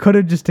hard. You could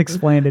have just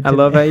explained it to me. I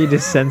love how you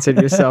just censored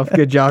yourself.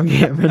 Good job,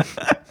 Cameron.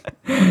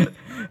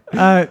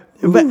 But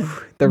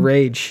the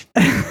rage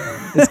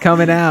is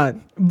coming out.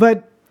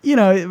 But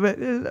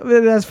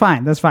that's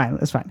fine. That's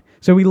fine.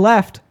 So we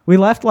left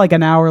like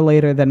an hour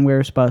later than we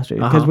were supposed to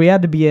because we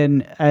had to be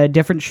in a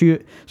different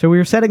shoot. So we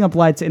were setting up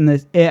lights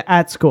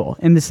at school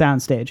in the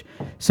soundstage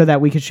so that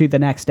we could shoot the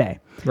next day.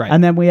 Right.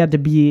 And then we had to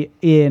be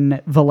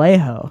in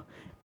Vallejo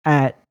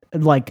at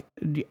like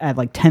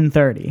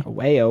 10:30.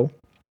 Wayo.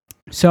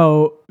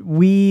 So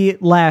we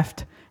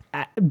left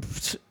at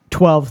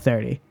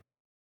 12:30.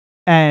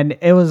 And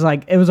it was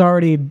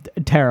already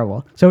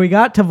terrible. So we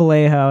got to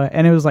Vallejo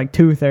and it was like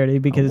 2:30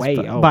 because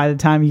by the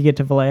time you get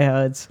to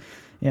Vallejo, it's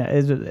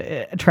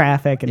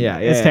traffic and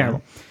it's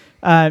terrible.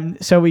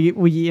 So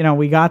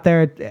we got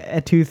there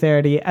at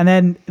 2:30 and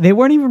then they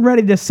weren't even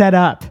ready to set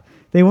up.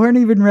 They weren't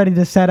even ready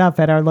to set up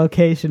at our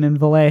location in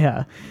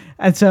Vallejo.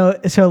 And so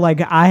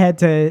like I had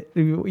to,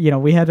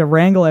 we had to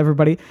wrangle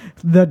everybody.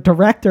 The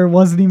director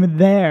wasn't even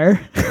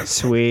there.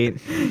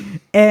 Sweet.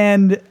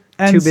 and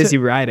too busy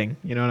riding.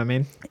 You know what I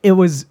mean? It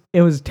was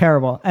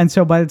terrible. And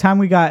so by the time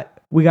we got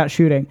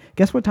shooting,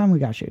 guess what time we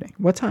got shooting?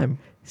 What time?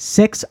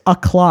 6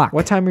 o'clock.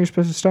 What time were you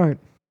supposed to start?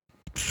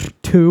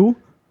 2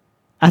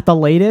 at the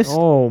latest.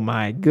 Oh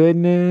my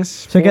goodness.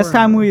 So guess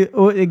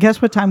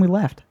what time we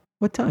left?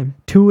 What time?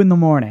 2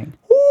 in.m.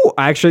 Ooh,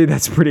 actually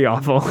that's pretty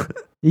awful.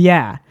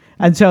 Yeah.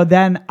 And so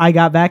then I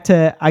got back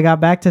to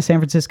San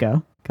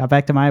Francisco, got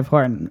back to my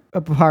apartment.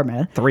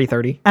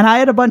 3:30. And I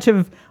had a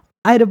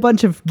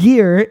bunch of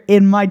gear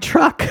in my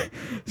truck.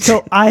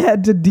 So I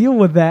had to deal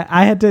with that.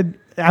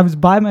 I was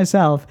by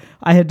myself.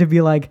 I had to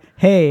be like,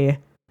 hey,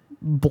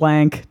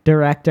 blank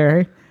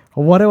director,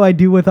 what do I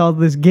do with all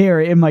this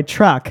gear in my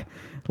truck?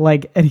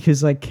 And he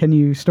was like, can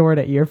you store it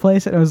at your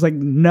place? And I was like,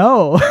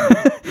 no.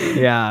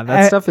 Yeah,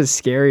 that stuff is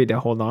scary to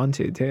hold on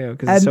to too,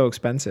 because it's so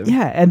expensive.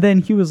 Yeah, and then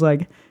he was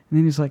like,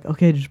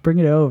 okay, just bring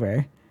it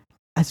over.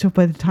 And so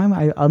by the time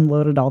I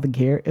unloaded all the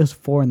gear, it was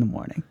 4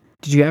 a.m.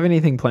 Did you have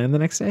anything planned the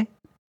next day?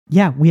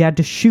 Yeah, we had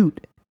to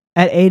shoot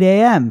at 8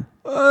 a.m.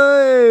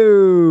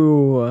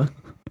 Oh.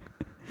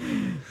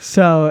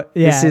 So,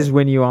 yeah. This is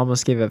when you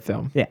almost gave up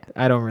film. Yeah.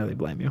 I don't really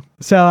blame you.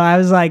 So I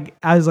was like,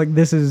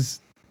 this is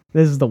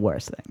the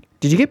worst thing.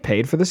 Did you get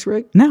paid for this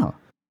rig? No.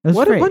 It was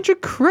what free. A bunch of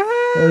crap.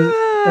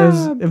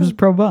 It was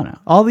pro bono.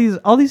 All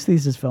these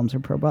thesis films are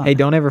pro bono. Hey,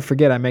 don't ever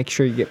forget, I make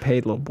sure you get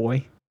paid, little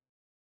boy.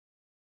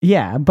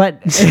 Yeah,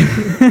 but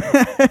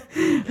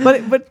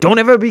but don't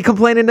ever be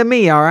complaining to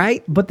me, all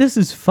right? But this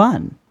is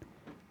fun.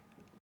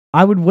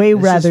 I would way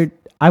rather do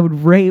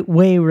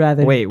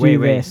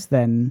this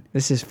than...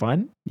 This is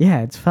fun?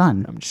 Yeah, it's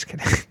fun. I'm just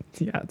kidding.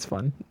 Yeah, it's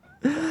fun.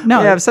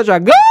 No. We have such a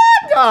good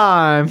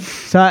time.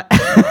 So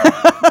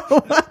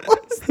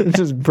It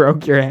just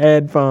broke your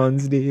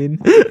headphones, dude.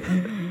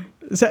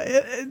 So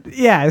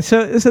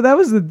that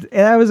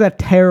was a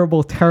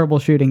terrible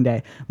shooting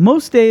day.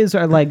 Most days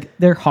are like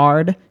they're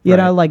hard, you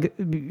know, like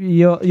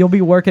you'll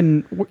be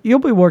working a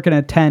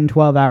 10,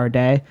 12-hour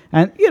day,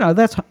 and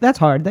that's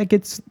hard. That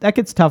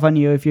gets tough on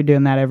you if you're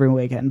doing that every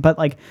weekend. But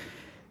like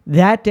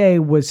that day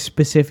was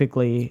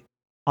specifically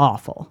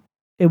awful.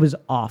 It was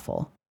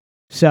awful.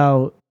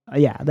 So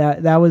yeah,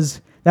 that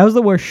was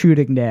the worst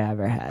shooting day I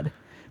ever had.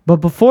 But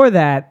before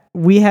that,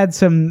 we had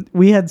some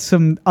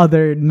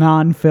other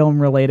non-film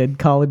related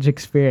college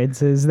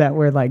experiences that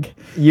were like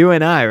you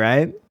and I,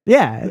 right?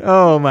 Yeah.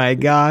 Oh my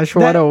gosh,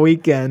 what a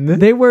weekend.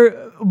 They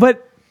were,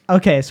 but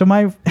okay, so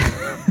my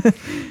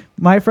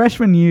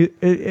freshman year,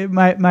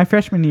 my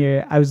freshman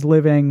year, I was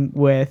living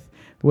with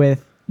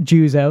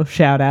Juzo,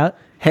 shout out.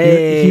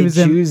 Hey,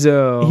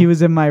 Juzo. He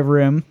was in my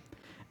room.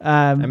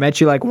 I met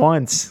you like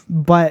once.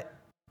 But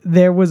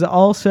there was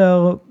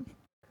also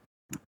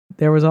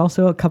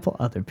a couple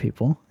other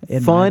people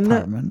in my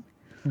apartment.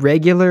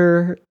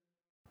 Regular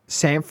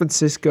San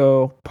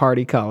Francisco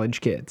party college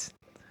kids.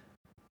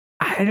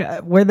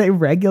 Were they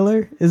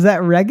regular? Is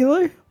that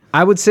regular?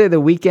 I would say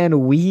the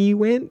weekend we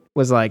went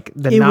was like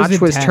the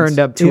notch was turned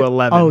up to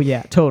 11. Oh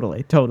yeah,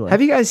 totally.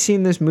 Have you guys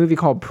seen this movie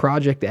called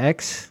Project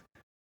X?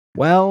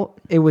 Well,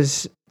 it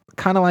was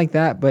kind of like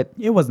that, but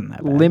it wasn't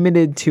that bad.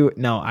 Limited to...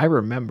 No, I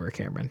remember,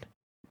 Cameron.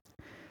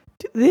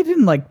 They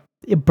didn't like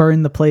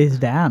burn the place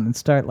down and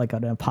start like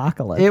an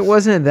apocalypse. It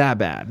wasn't that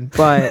bad,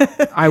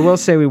 but I will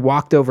say we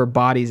walked over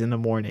bodies in the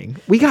morning.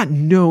 We got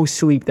no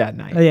sleep that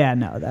night. Yeah,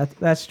 no,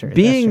 that's true.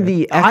 Being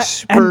the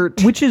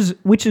expert, which is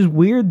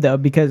weird though,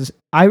 because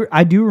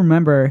I do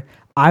remember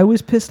I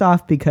was pissed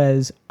off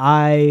because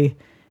I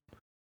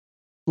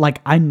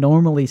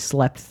normally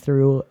slept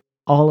through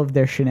all of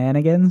their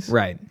shenanigans.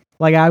 Right.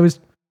 Like I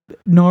was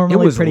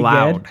normally it was pretty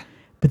loud. good,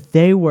 but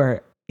they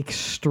were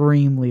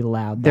extremely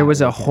loud. There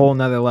was a whole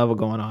nother level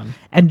going on.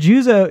 And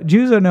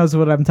Juzo knows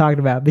what I'm talking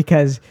about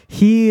because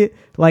he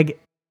like.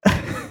 Do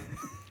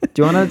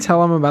you want to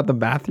tell him about the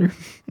bathroom?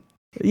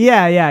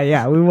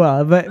 Yeah, we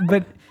will.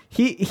 But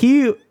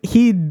he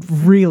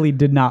really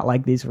did not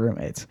like these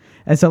roommates.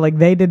 And so like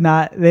they did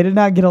not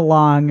get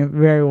along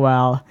very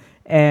well,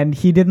 and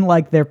he didn't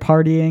like their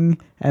partying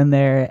and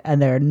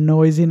their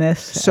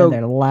noisiness and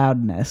their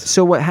loudness.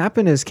 So what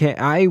happened is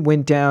I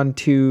went down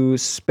to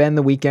spend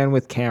the weekend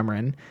with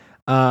Cameron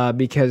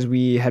because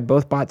we had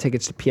both bought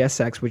tickets to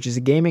PSX, which is a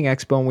gaming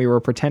expo, and we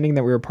were pretending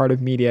that we were part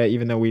of media,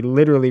 even though we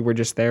literally were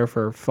just there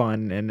for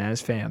fun and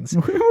as fans.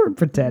 We weren't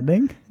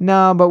pretending.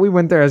 No, but we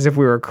went there as if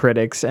we were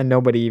critics, and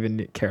nobody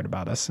even cared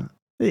about us.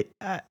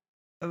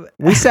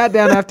 We sat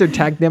down after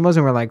tech demos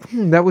and we're like,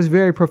 that was a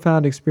very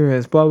profound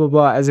experience, blah, blah,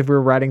 blah, as if we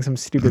were writing some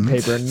stupid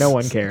paper and no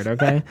one cared,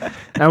 okay?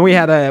 And we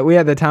had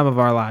the time of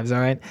our lives, all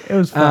right? It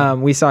was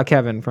fun. We saw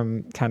Kevin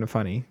from Kind of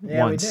Funny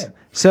once. We did.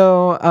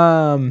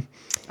 So,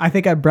 I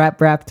think I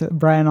rapped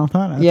Brian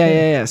Altana.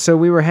 Yeah. So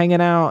we were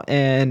hanging out,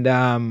 and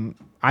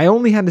I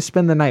only had to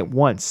spend the night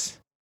once,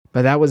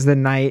 but that was the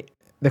night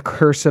the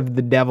curse of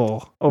the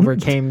devil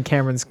overcame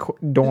Cameron's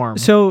dorm.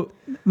 So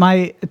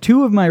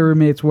two of my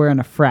roommates were in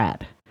a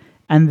frat.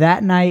 And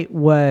that night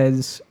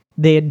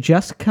they had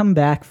just come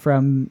back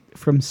from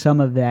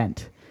some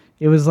event.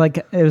 It was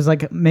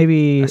like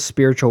maybe a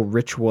spiritual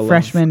ritual,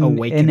 freshman of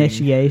awakening.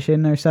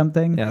 Initiation or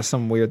something. Yeah,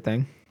 some weird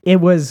thing.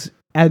 It was,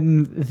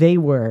 and they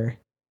were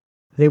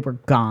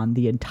gone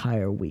the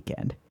entire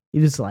weekend. It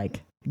was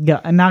like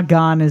not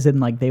gone as in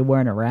like they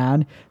weren't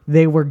around.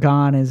 They were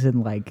gone as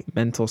in like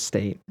mental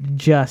state,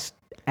 just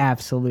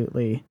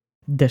absolutely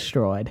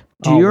destroyed.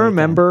 Do you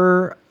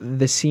remember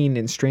the scene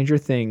in Stranger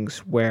Things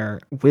where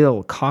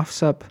Will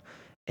coughs up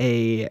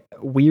a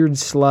weird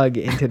slug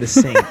into the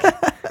sink?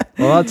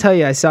 Well, I'll tell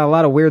you, I saw a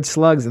lot of weird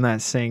slugs in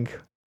that sink,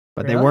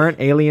 but They weren't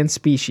alien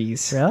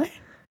species. Really?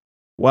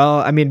 Well,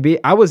 I mean,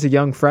 I was a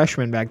young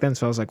freshman back then,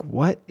 so I was like,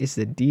 what is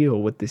the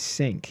deal with this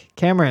sink?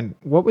 Cameron,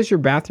 what was your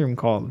bathroom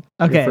called?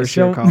 Okay, your first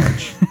year of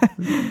college.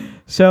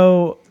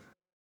 So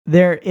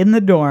they're in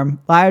the dorm.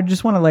 I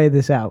just want to lay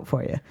this out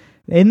for you.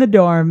 In the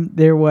dorm,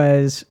 there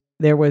was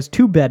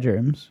 3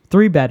 bedrooms,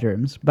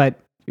 but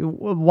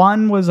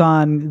one was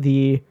on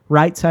the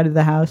right side of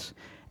the house,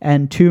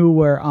 and 2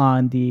 were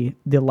on the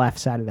left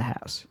side of the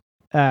house.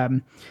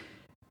 I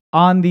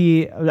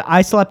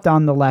slept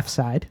on the left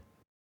side,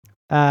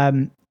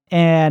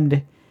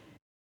 and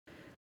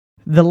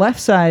the left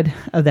side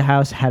of the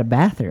house had a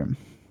bathroom,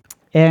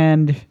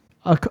 and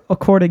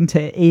according to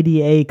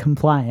ADA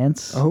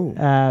compliance,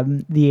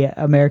 the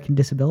American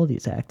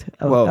Disabilities Act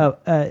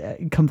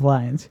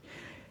compliance,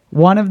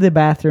 one of the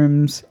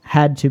bathrooms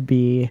had to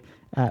be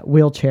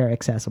wheelchair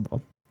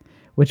accessible,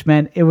 which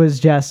meant it was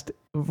just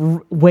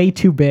way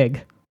too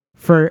big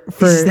for.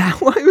 Is that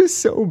why it was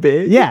so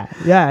big? Yeah.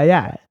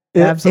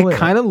 Absolutely. It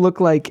kind of looked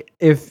like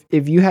if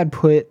you had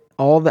put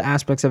all the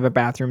aspects of a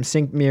bathroom,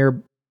 sink,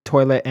 mirror,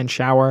 toilet, and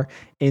shower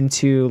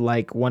into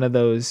like one of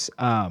those.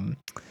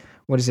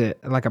 What is it?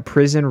 Like a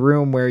prison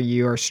room where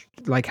you are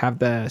like have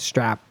the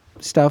strap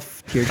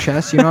stuff to your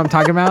chest. You know what I'm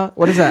talking about?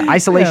 What is that?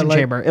 Isolation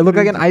chamber. It looked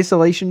like an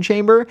isolation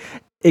chamber,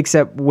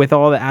 except with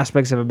all the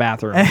aspects of a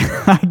bathroom.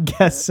 I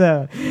guess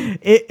so.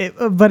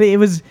 But it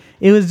was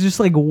just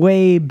like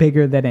way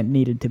bigger than it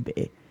needed to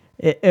be.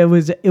 It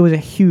was a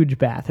huge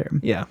bathroom.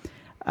 Yeah.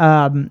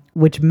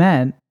 Which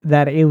meant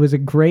that it was a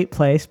great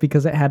place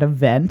because it had a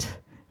vent.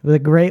 It was a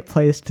great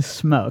place to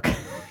smoke,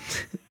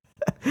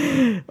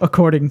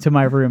 according to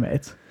my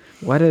roommates.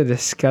 What a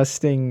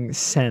disgusting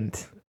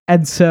scent.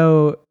 And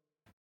so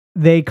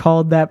they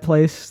called that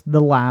place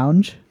the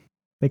lounge.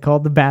 They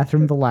called the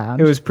bathroom the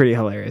lounge. It was pretty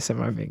hilarious, if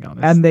I'm being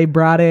honest. And they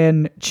brought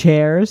in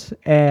chairs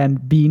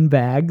and bean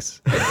bags.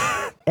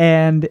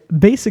 And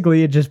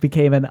basically it just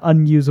became an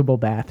unusable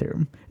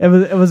bathroom. It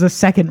was a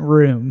second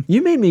room.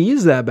 You made me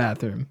use that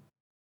bathroom.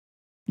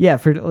 Yeah,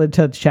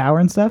 to shower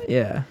and stuff?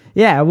 Yeah.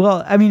 Yeah,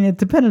 well, I mean, it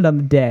depended on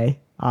the day,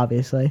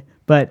 obviously.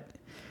 But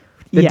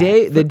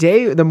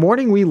the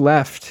morning we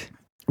left.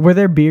 Were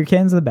there beer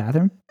cans in the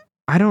bathroom?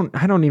 I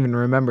don't even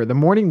remember. The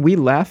morning we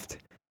left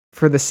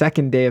for the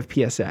second day of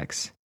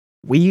PSX,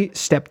 we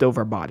stepped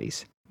over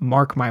bodies.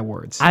 Mark my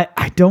words.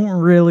 I don't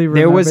really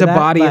remember. There was a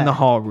body in the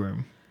hall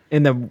room,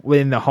 in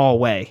the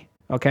hallway.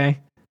 Okay.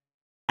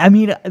 I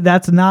mean,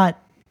 that's not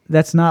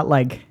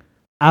like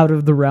out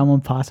of the realm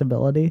of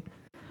possibility,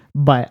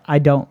 but I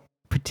don't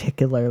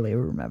particularly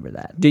remember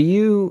that. Do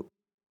you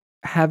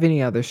have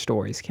any other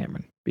stories,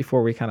 Cameron,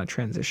 before we kind of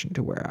transition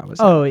to where I was?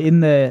 Oh, in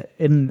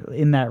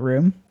that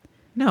room?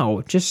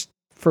 No, just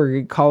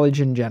for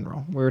college in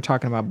general. We were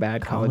talking about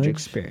bad college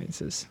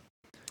experiences.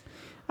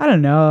 I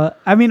don't know.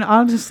 I mean,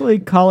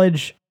 honestly,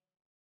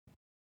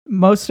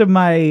 most of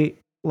my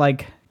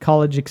like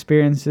college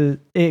experience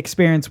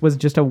was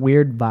just a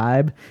weird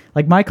vibe.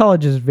 Like my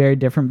college is very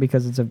different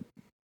because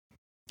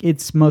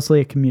it's mostly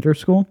a commuter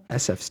school.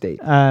 SF State.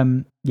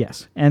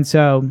 Yes. And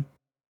so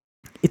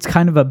it's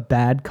kind of a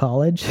bad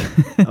college.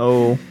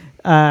 Oh.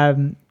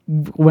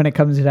 when it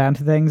comes down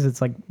to things,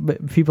 it's like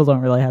people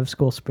don't really have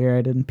school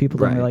spirit, and people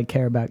don't really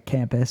care about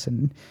campus,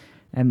 and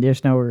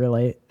there's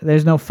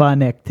no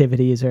fun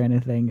activities or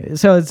anything.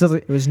 So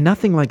it was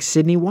nothing like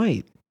Sydney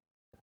White.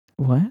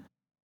 What?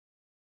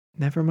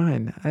 Never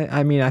mind.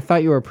 I mean, I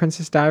thought you were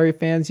Princess Diary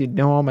fans. You'd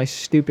know all my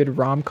stupid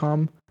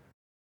rom-com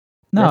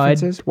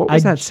references. What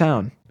was that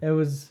sound? I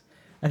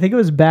think it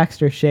was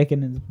Baxter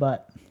shaking his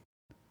butt.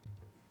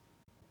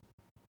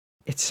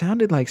 It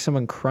sounded like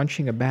someone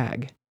crunching a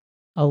bag.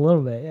 A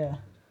little bit, yeah.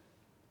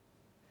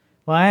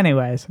 Well,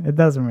 anyways, it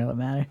doesn't really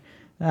matter.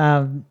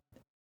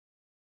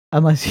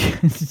 Unless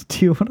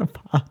do you want to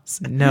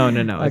pause? No.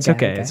 It's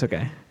okay. It's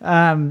okay.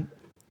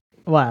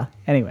 Well,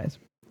 anyways.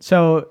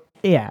 So,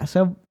 yeah.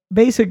 So,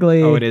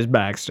 basically... Oh, it is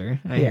Baxter.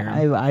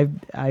 I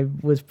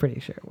was pretty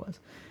sure it was.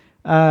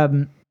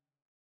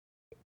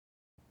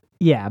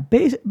 Yeah,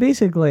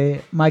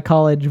 basically, my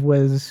college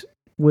was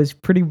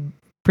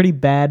pretty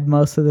bad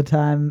most of the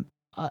time,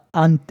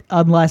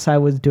 unless I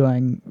was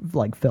doing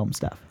like film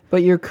stuff.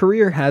 But your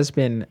career has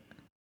been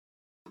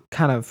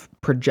kind of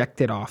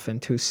projected off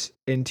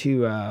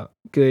into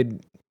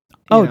good.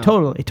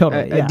 Totally.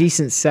 A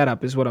decent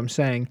setup is what I'm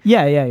saying.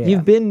 Yeah.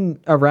 You've been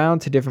around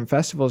to different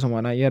festivals and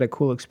whatnot. You had a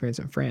cool experience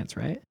in France,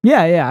 right?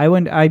 Yeah. I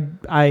went.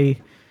 I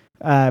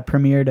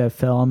premiered a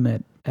film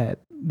at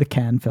the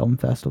Cannes Film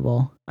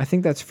Festival. I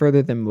think that's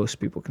further than most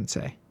people can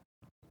say.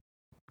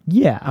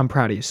 Yeah. I'm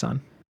proud of you, son.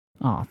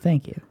 Oh,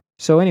 thank you.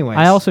 So anyways.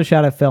 I also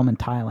shot a film in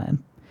Thailand.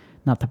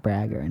 Not to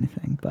brag or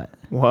anything, but...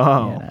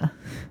 Whoa. You know.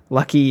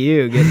 Lucky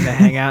you getting to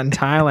hang out in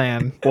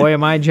Thailand. Boy,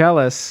 am I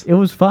jealous. It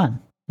was fun.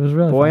 It was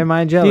really fun. Boy, am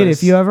I jealous. Dude,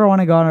 if you ever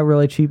want to go on a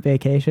really cheap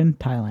vacation,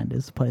 Thailand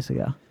is the place to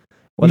go.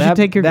 Well, you should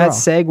take your girl. That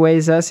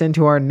segues us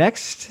into our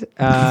next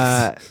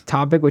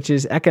topic, which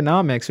is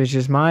economics, which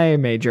is my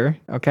major,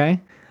 okay?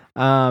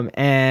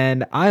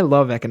 And I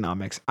love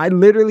economics. I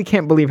literally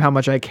can't believe how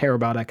much I care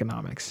about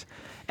economics.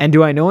 And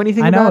do I know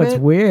anything about it? I know, it's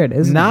weird,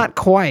 isn't it? Not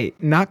quite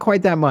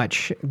that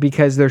much,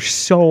 because there's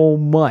so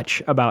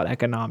much about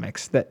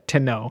economics to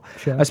know.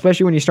 Sure.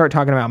 Especially when you start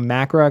talking about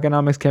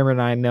macroeconomics. Cameron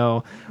and I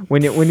know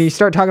when you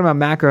start talking about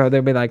macro,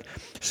 they'll be like,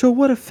 so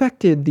what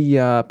affected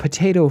the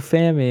potato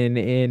famine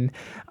in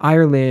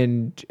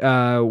Ireland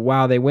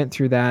while they went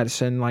through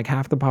that, and like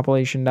half the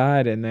population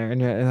died in there?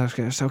 And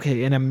it's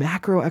okay, in a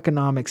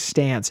macroeconomic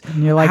stance.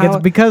 And you're like,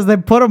 it's because they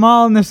put them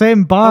all in the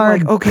same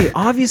barn. I'm like, okay,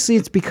 obviously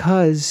it's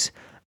because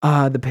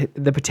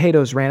the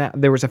potatoes ran out.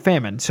 There was a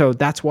famine, so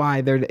that's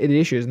why there are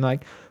issues. And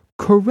like,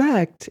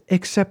 correct,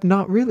 except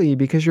not really,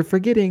 because you're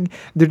forgetting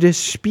the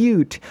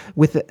dispute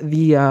with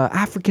the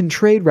African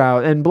trade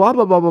route and blah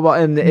blah blah blah blah.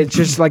 And it's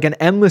just like an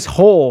endless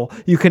hole.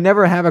 You can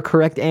never have a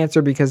correct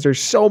answer because there's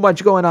so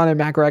much going on in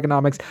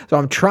macroeconomics. So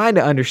I'm trying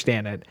to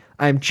understand it.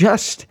 I'm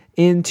just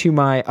into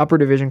my upper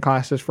division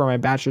classes for my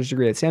bachelor's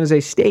degree at San Jose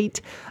State.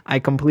 I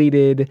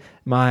completed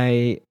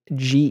my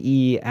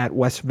GE at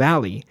West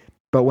Valley.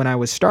 But when I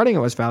was starting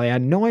at West Valley, I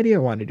had no idea I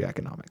wanted to do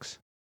economics.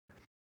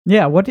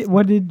 Yeah, what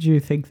did you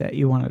think that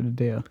you wanted to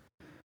do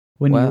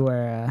when you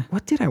were...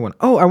 What did I want?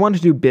 Oh, I wanted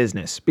to do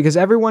business, because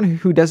everyone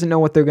who doesn't know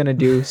what they're going to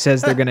do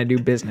says they're going to do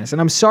business. And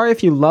I'm sorry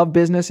if you love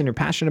business and you're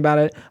passionate about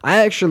it. I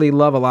actually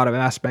love a lot of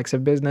aspects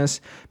of business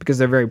because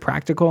they're very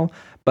practical.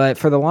 But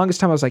for the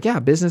longest time, I was like, yeah,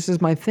 business is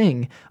my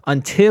thing,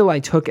 until I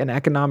took an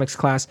economics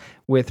class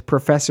with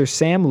Professor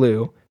Sam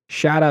Liu.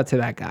 Shout out to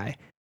that guy.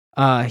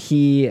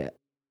 He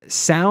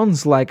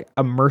sounds like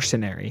a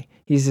mercenary.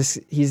 He's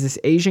this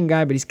Asian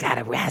guy, but he's got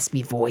a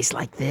raspy voice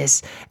like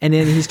this. And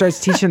then he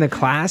starts teaching the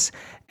class,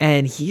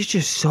 and he's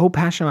just so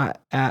passionate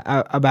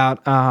about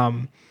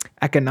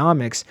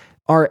economics.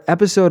 Our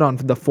episode on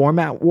the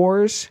format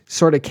wars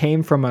sort of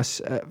came from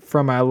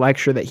a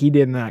lecture that he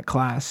did in that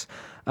class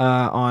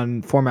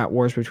on format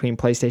wars between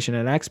PlayStation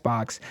and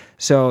Xbox.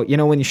 So,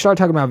 when you start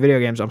talking about video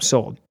games, I'm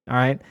sold. All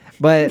right.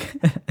 But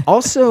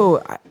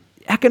also,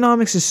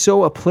 economics is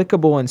so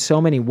applicable in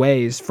so many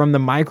ways, from the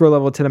micro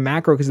level to the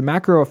macro, because the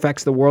macro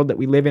affects the world that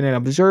we live in and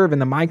observe,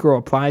 and the micro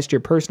applies to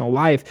your personal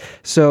life.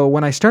 So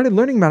when I started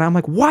learning about it, I'm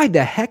like, why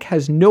the heck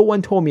has no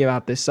one told me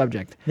about this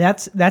subject?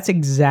 That's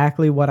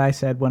exactly what I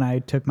said when I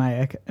took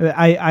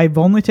I've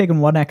only taken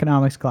one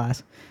economics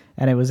class,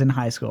 and it was in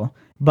high school.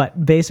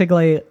 But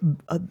basically,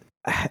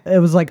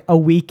 it was like a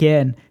week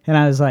in, and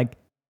I was like,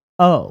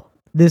 oh,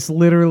 this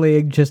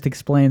literally just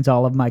explains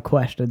all of my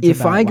questions.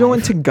 If I go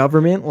into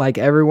government like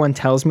everyone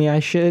tells me I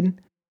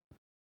should,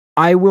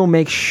 I will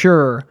make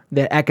sure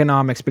that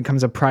economics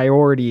becomes a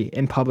priority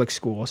in public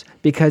schools,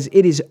 because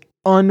it is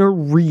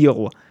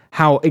unreal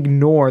how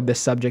ignored the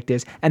subject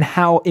is and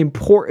how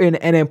important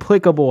and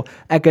applicable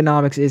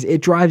economics is.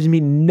 It drives me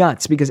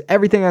nuts, because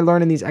everything I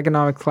learn in these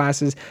economic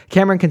classes,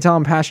 Cameron can tell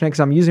I'm passionate because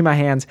I'm using my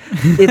hands.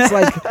 It's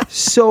like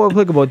so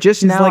applicable.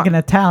 Just now, like an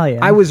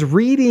Italian. I was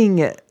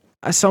reading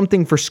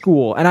something for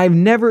school, and I've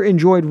never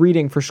enjoyed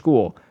reading for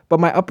school,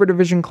 but my upper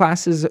division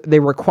classes, they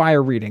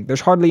require reading.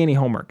 There's hardly any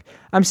homework.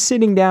 I'm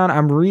sitting down,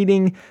 I'm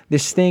reading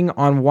this thing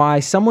on why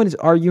someone is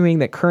arguing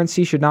that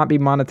currency should not be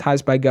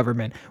monetized by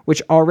government,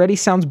 which already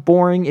sounds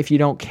boring if you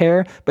don't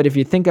care, but if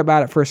you think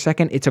about it for a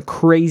second, it's a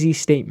crazy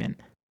statement.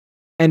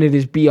 and it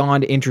is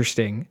beyond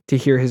interesting to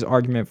hear his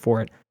argument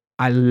for it.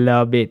 I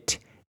love it.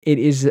 It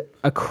is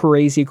a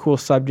crazy cool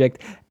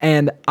subject.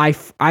 And I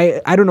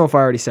don't know if I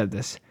already said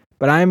this,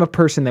 but I am a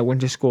person that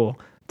went to school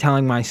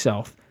telling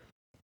myself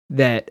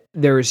that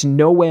there is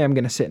no way I'm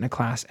going to sit in a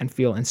class and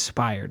feel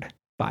inspired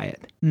by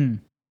it.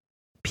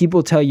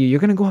 People tell you, you're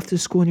going to go off to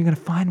school and you're going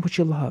to find what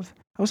you love.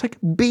 I was like,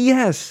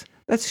 BS.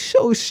 That's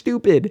so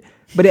stupid.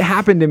 But it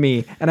happened to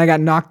me, and I got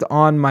knocked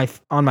on my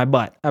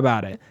butt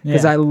about it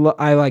because I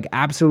like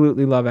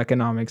absolutely love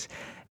economics,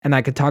 and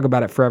I could talk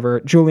about it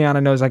forever.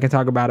 Juliana knows I can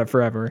talk about it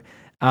forever.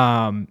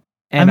 And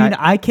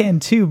I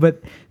can too,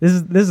 but this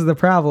is the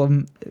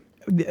problem.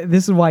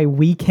 This is why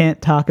we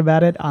can't talk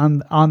about it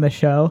on the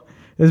show.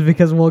 Is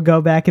because we'll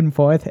go back and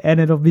forth, and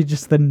it'll be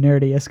just the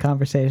nerdiest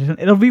conversation.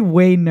 It'll be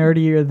way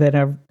nerdier than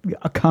our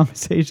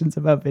conversations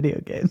about video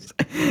games.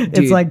 Dude.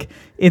 It's like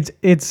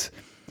it's.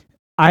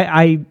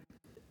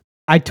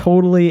 I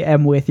totally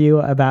am with you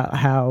about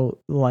how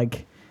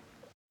like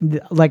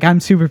I'm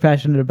super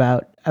passionate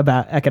about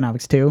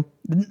economics too.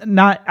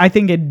 Not I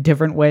think in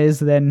different ways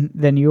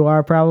than you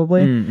are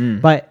probably,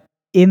 but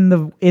in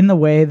the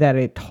way that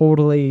it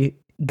totally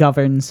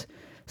governs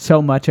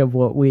so much of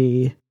what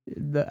we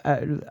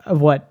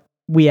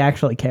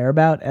actually care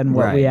about and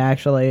what we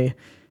actually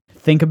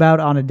think about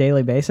on a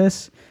daily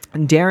basis.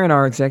 And Darren,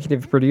 our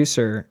executive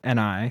producer, and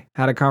I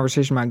had a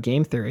conversation about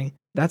game theory.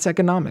 That's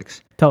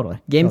economics. Totally.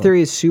 Game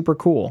theory is super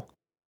cool.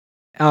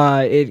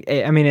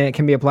 It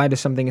can be applied to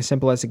something as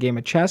simple as a game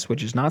of chess,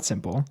 which is not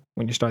simple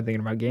when you start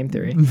thinking about game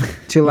theory,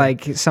 to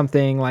like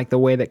something like the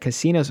way that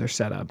casinos are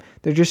set up.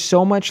 There's just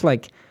so much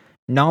like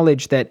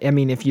knowledge that,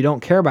 if you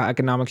don't care about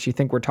economics, you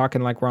think we're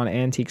talking like we're on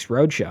Antiques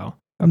Roadshow.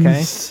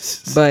 Okay.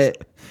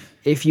 But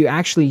if you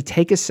actually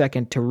take a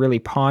second to really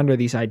ponder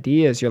these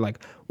ideas, you're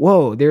like,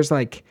 whoa, there's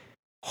like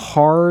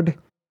hard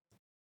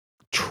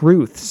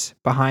truths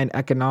behind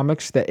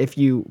economics that if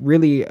you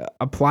really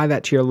apply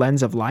that to your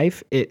lens of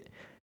life, it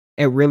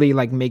really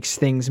like makes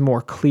things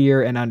more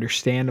clear and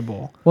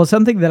understandable. Well,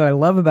 something that I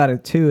love about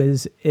it too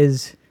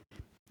is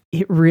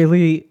it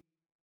really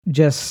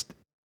just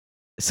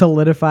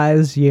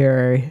solidifies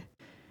your,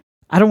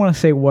 I don't want to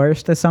say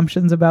worst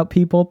assumptions about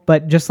people,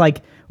 but just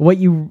like what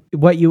you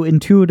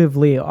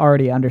intuitively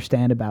already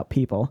understand about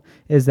people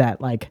is that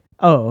like,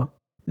 oh,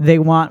 they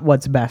want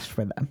what's best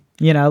for them.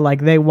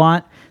 Like they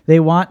want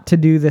to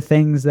do the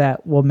things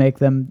that will make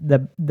them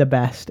the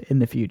best in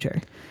the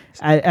future.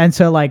 And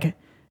so like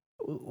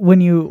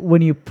when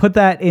you put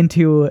that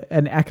into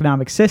an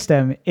economic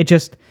system, it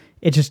just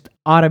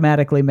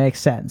automatically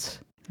makes sense.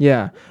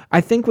 Yeah.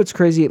 I think what's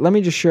crazy, let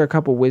me just share a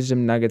couple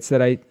wisdom nuggets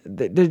that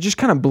just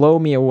kind of blow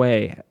me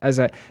away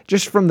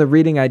just from the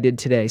reading I did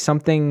today.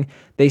 Something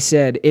they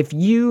said,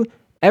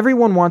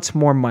 everyone wants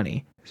more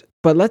money,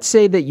 but let's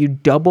say that you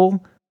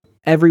double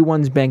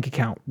everyone's bank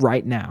account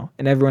right now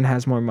and everyone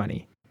has more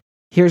money.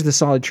 Here's the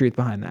solid truth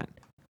behind that.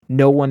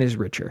 No one is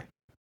richer.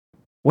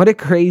 What a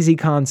crazy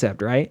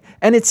concept, right?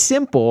 And it's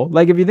simple.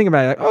 Like if you think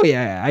about it, like, oh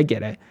yeah, I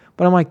get it.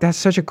 But I'm like, that's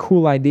such a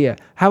cool idea.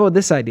 How about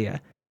this idea?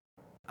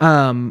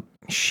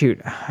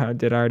 Shoot,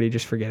 did I already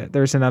just forget it?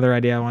 There's another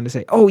idea I wanted to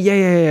say. Oh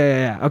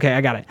yeah. Okay, I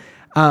got it.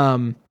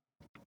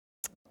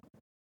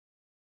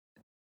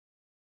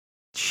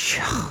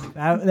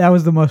 That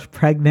was the most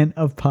pregnant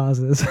of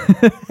pauses.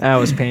 That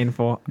was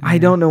painful. I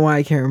don't know why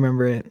I can't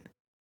remember it.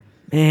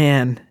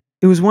 Man,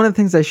 it was one of the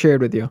things I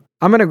shared with you.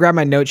 I'm going to grab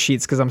my note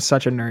sheets because I'm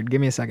such a nerd. Give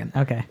me a second.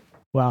 Okay.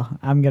 Well,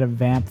 I'm going to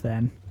vamp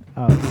then.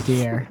 Oh,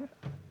 dear.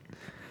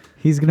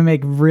 He's going to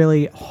make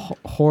really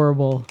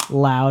horrible,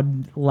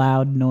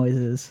 loud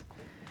noises.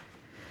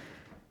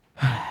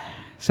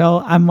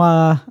 So I'm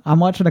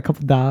watching a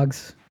couple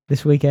dogs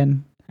this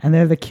weekend, and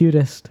they're the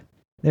cutest.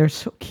 They're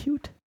so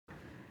cute.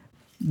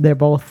 They're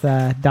both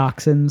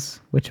dachshunds,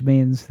 which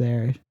means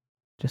they're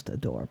just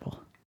adorable.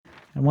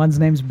 And one's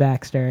name's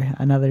Baxter,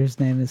 another's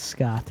name is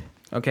Scott.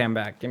 Okay, I'm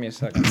back. Give me a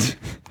second.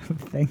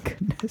 Thank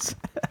goodness.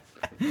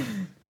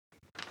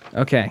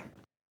 Okay,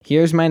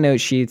 here's my note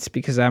sheets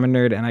because I'm a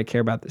nerd and I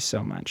care about this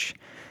so much.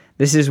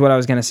 This is what I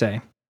was going to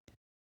say.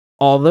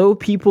 Although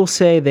people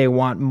say they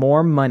want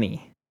more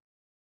money,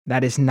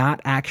 that is not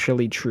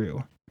actually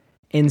true.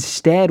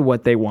 Instead,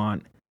 what they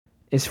want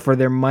is for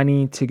their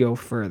money to go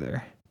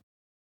further.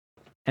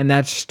 And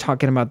that's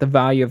talking about the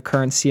value of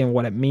currency and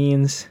what it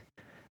means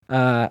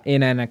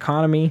in an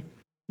economy.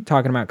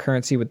 Talking about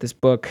currency with this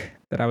book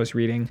that I was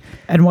reading.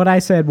 And what I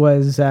said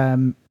was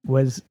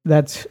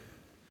that's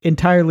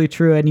entirely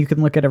true. And you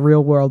can look at a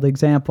real world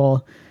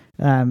example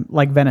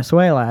like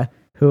Venezuela,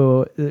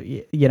 who,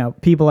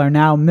 people are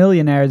now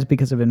millionaires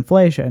because of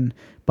inflation,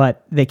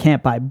 but they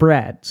can't buy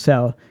bread.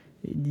 So,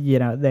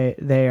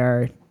 they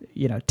are,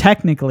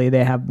 technically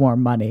they have more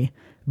money,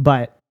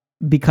 but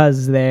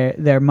because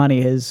their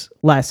money is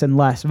less and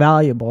less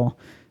valuable,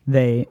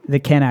 they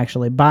can't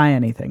actually buy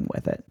anything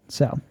with it.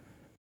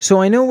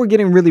 So I know we're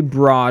getting really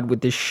broad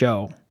with this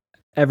show.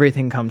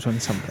 Everything comes from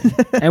something.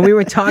 And we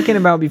were talking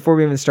about before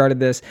we even started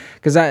this,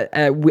 because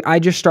I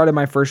just started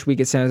my first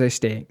week at San Jose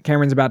State.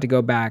 Cameron's about to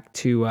go back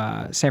to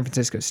San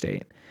Francisco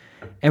State.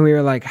 And we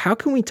were like, how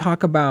can we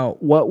talk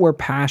about what we're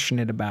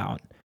passionate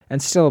about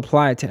and still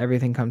apply it to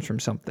everything comes from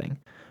something?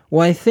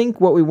 Well, I think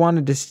what we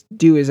wanted to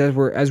do is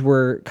as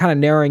we're kind of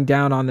narrowing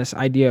down on this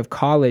idea of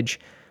college,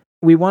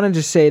 we wanted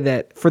to say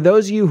that for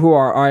those of you who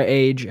are our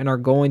age and are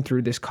going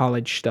through this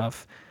college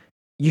stuff,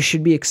 you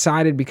should be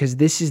excited because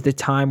this is the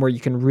time where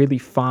you can really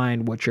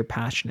find what you're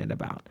passionate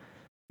about.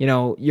 You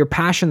know, your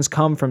passions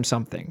come from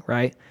something,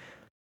 right?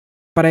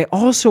 But I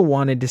also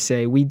wanted to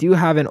say we do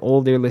have an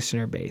older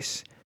listener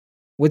base.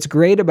 What's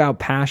great about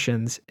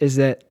passions is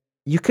that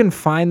you can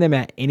find them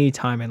at any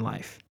time in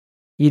life.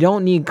 You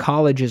don't need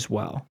college as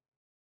well.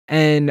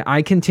 And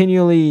I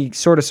continually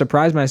sort of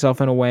surprise myself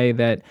in a way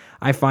that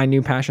I find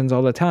new passions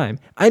all the time.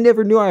 I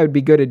never knew I would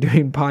be good at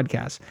doing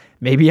podcasts.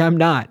 Maybe I'm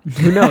not.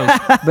 Who knows?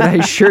 But I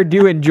sure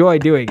do enjoy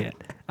doing it.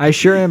 I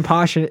sure am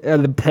passionate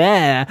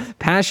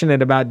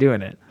about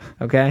doing it.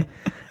 Okay?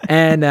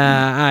 And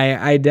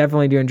I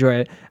definitely do enjoy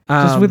it.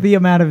 Just with the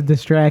amount of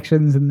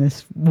distractions in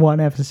this one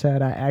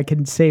episode, I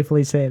can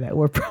safely say that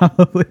we're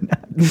probably not.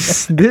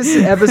 This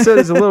episode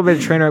is a little bit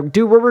of train wreck.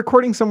 Dude, we're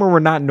recording somewhere we're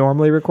not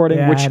normally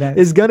recording, which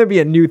is going to be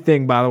a new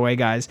thing, by the way,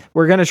 guys.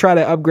 We're going to try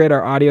to upgrade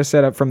our audio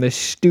setup from this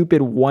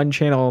stupid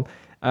one-channel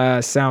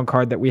sound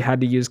card that we had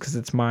to use because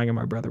it's mine and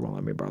my brother won't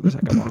let me borrow the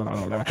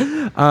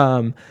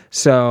second.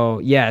 So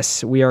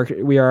yes, we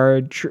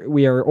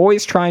are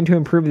always trying to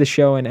improve the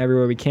show in every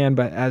way we can.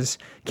 But as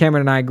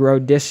Cameron and I grow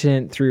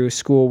distant through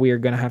school, we are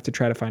going to have to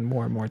try to find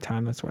more and more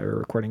time. That's why we're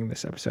recording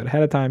this episode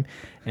ahead of time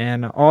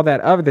and all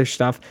that other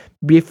stuff.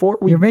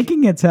 You're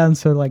making it sound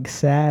so like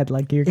sad,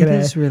 like you're gonna.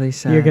 It is really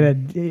sad.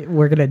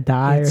 We're gonna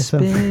die or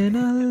something. It's been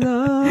a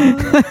long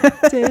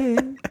day.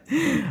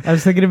 I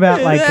was thinking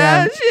about like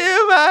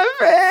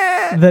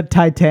the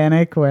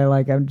Titanic, where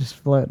like I'm just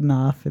floating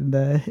off in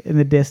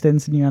the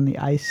distance, and you're on the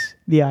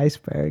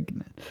iceberg.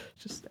 And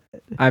just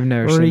I've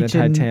never seen the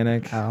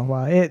Titanic. Oh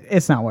well,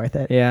 it's not worth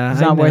it. Yeah,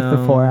 it's not worth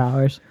the 4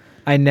 hours.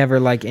 I never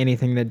like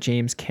anything that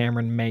James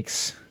Cameron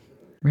makes.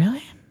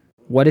 Really?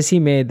 What has he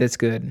made that's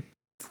good?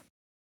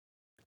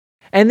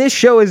 And this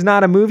show is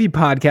not a movie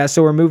podcast,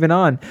 so we're moving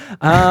on.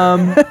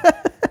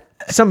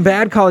 Some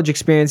bad college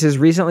experiences.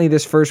 Recently,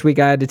 this first week,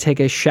 I had to take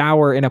a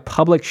shower in a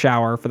public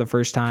shower for the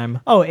first time.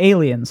 Oh,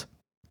 aliens.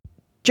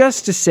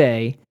 Just to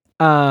say,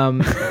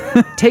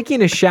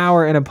 taking a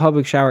shower in a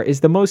public shower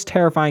is the most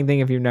terrifying thing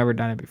if you've never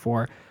done it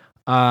before.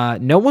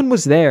 No one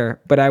was there,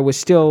 but I was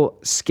still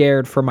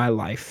scared for my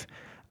life.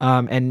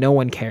 And no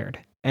one cared.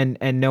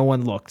 And no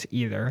one looked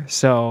either.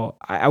 So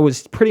I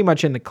was pretty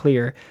much in the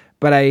clear.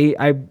 But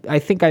I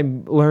think I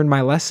learned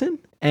my lesson.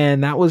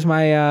 And that was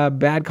my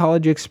bad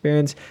college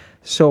experience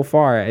so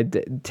far.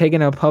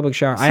 Taking a public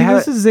shower.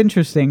 This is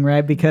interesting,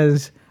 right?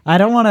 Because I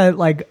don't want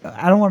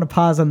to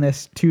pause on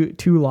this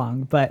too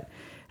long. But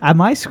at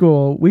my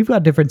school, we've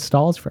got different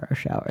stalls for our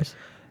showers.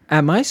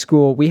 At my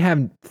school, we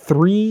have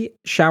 3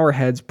 shower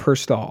heads per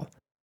stall.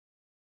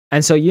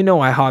 And so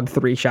I hogged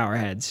 3 shower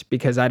heads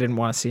because I didn't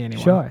want to see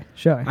anyone.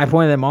 Sure. I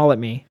pointed them all at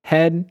me.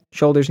 Head,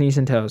 shoulders, knees,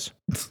 and toes.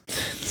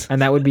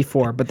 And that would be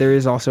 4. But there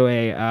is also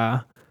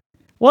a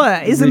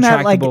well, isn't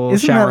that like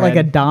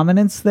a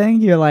dominance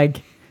thing? You're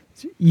like,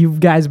 you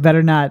guys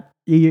better not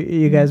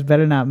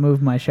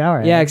move my shower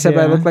head. Yeah, except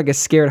I look like a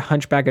scared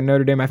hunchback of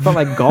Notre Dame. I felt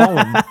like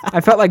Gollum.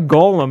 I felt like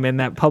Gollum in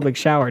that public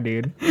shower,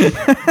 dude.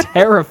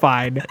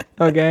 Terrified.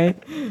 Okay.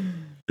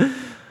 It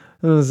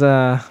was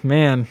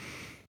man.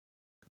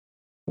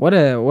 What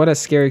a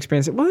scary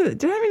experience.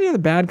 Did I have any other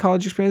bad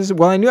college experiences?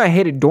 Well, I knew I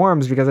hated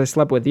dorms because I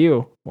slept with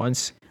you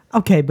once.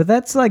 Okay, but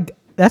that's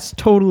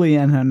totally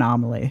an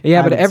anomaly.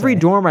 Yeah, but every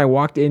dorm I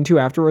walked into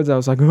afterwards, I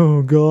was like,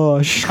 oh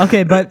gosh.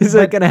 Okay, but is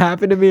that gonna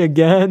happen to me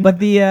again?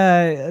 But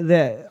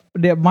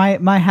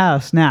my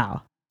house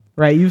now,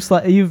 right?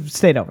 You've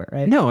stayed over,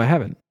 right? No, I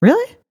haven't.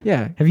 Really?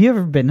 Yeah. Have you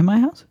ever been to my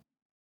house?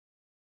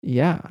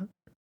 Yeah,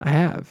 I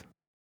have.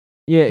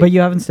 Yeah, but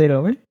you haven't stayed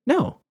over?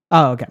 No.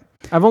 Oh, okay.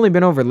 I've only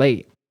been over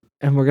late.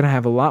 And we're going to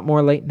have a lot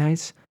more late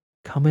nights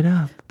coming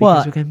up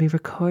because we're going to be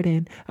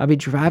recording. I'll be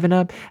driving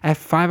up at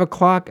 5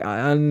 o'clock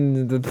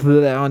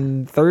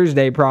on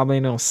Thursday probably,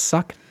 and it'll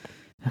suck.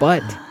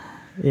 But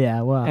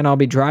yeah, well. And I'll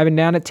be driving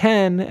down at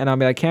 10, and I'll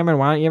be like, Cameron,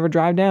 why don't you ever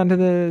drive down to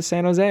the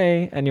San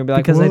Jose? And you'll be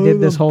like, because I did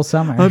this whole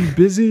summer. I'm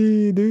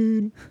busy,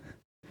 dude.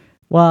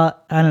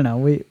 Well, I don't know.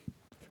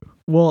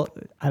 We'll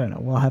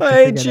have to. I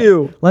hate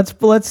you. Let's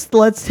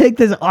take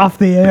this off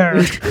the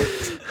air.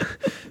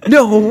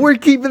 No, we're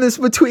keeping this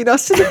between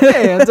us and the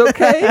fans,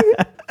 okay?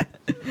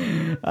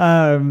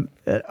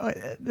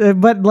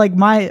 But like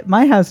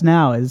my house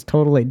now is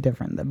totally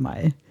different than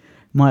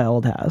my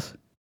old house,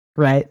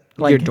 right?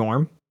 Like your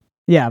dorm?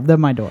 Yeah,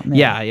 my dorm.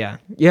 Yeah.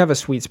 You have a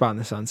sweet spot in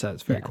the Sunset.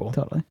 It's very cool.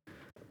 Totally.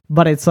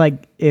 But it's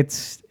like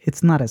it's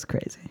not as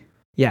crazy.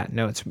 Yeah,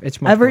 no, it's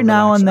much every more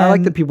now relaxed. and then. I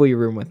like the people you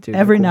room with too.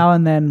 Every now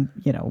and then,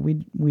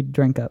 we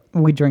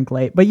drink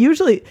late, but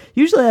usually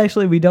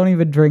actually we don't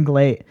even drink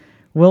late.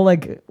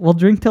 We'll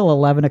drink till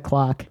 11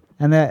 o'clock,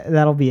 and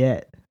that'll be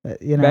it.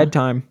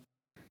 Bedtime.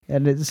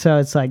 And so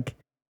it's like,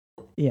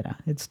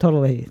 it's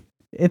totally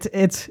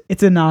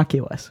it's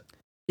innocuous.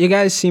 You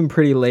guys seem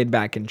pretty laid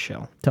back and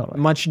chill. Totally.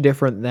 Much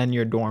different than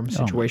your dorm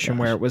situation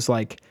where it was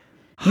like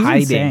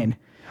insane.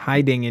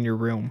 hiding in your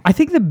room. I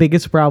think the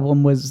biggest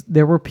problem was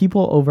there were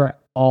people over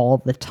all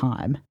the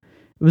time.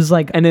 It was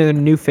like, and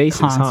then new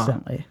faces,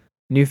 constantly. Huh?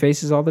 New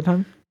faces all the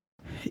time.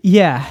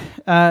 Yeah,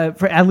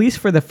 for at least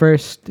for the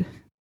first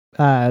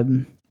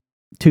the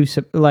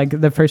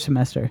first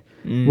semester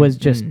was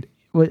just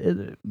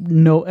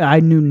no. I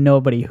knew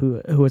nobody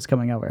who was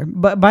coming over.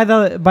 But by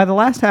the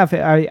last half,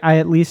 I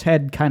at least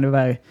had kind of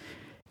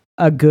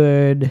a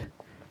good.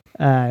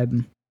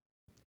 I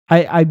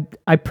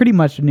pretty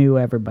much knew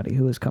everybody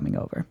who was coming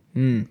over.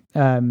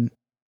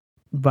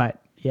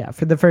 But yeah,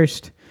 for the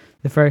first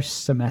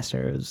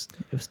semester, it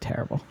was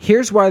terrible.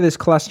 Here's why this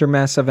cluster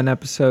mess of an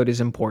episode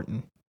is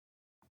important.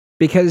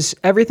 Because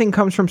everything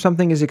comes from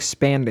something is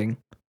expanding.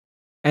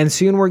 And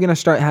soon we're going to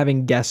start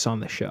having guests on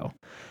the show.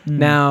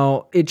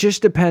 Now, it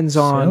just depends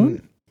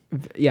on...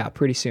 Yeah,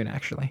 pretty soon,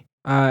 actually.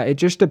 It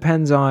just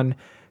depends on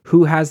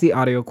who has the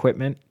audio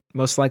equipment.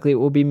 Most likely it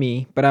will be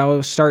me. But I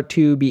will start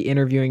to be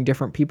interviewing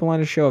different people on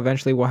the show.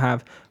 Eventually we'll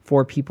have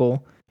 4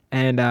 people.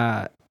 And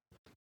that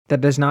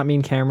does not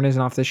mean Cameron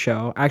isn't off the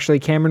show. Actually,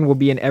 Cameron will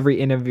be in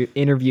every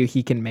interview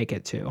he can make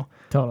it to.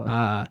 Totally.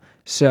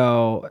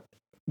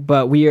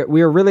 But we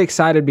are really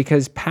excited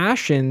because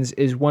passions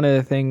is one of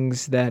the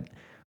things that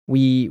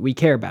we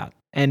care about.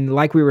 And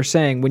like we were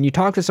saying, when you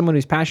talk to someone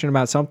who's passionate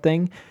about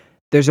something,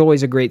 there's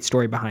always a great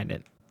story behind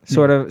it.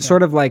 Sort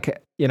of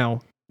like,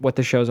 what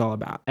the show's all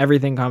about.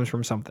 Everything comes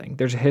from something.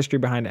 There's a history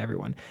behind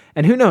everyone.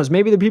 And who knows,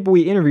 maybe the people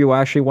we interview will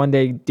actually one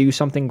day do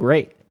something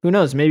great. Who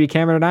knows, maybe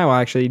Cameron and I will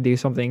actually do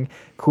something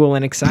cool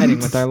and exciting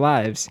with our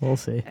lives. We'll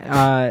see.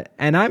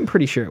 And I'm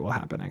pretty sure it will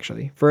happen,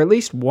 actually, for at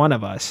least one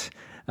of us.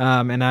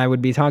 And I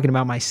would be talking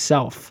about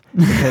myself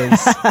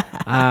because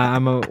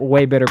I'm a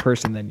way better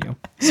person than you.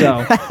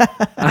 So,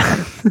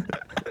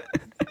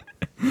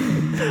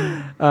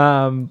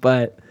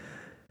 but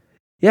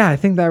yeah, I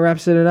think that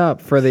wraps it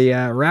up for the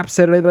wraps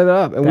it up. And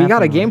definitely. We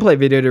got a gameplay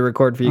video to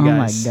record for you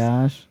guys. Oh my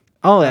gosh.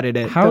 I'll edit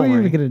it. How are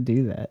you going to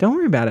do that? Don't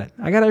worry about it.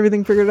 I got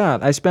everything figured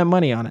out. I spent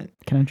money on it.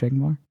 Can I drink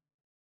more?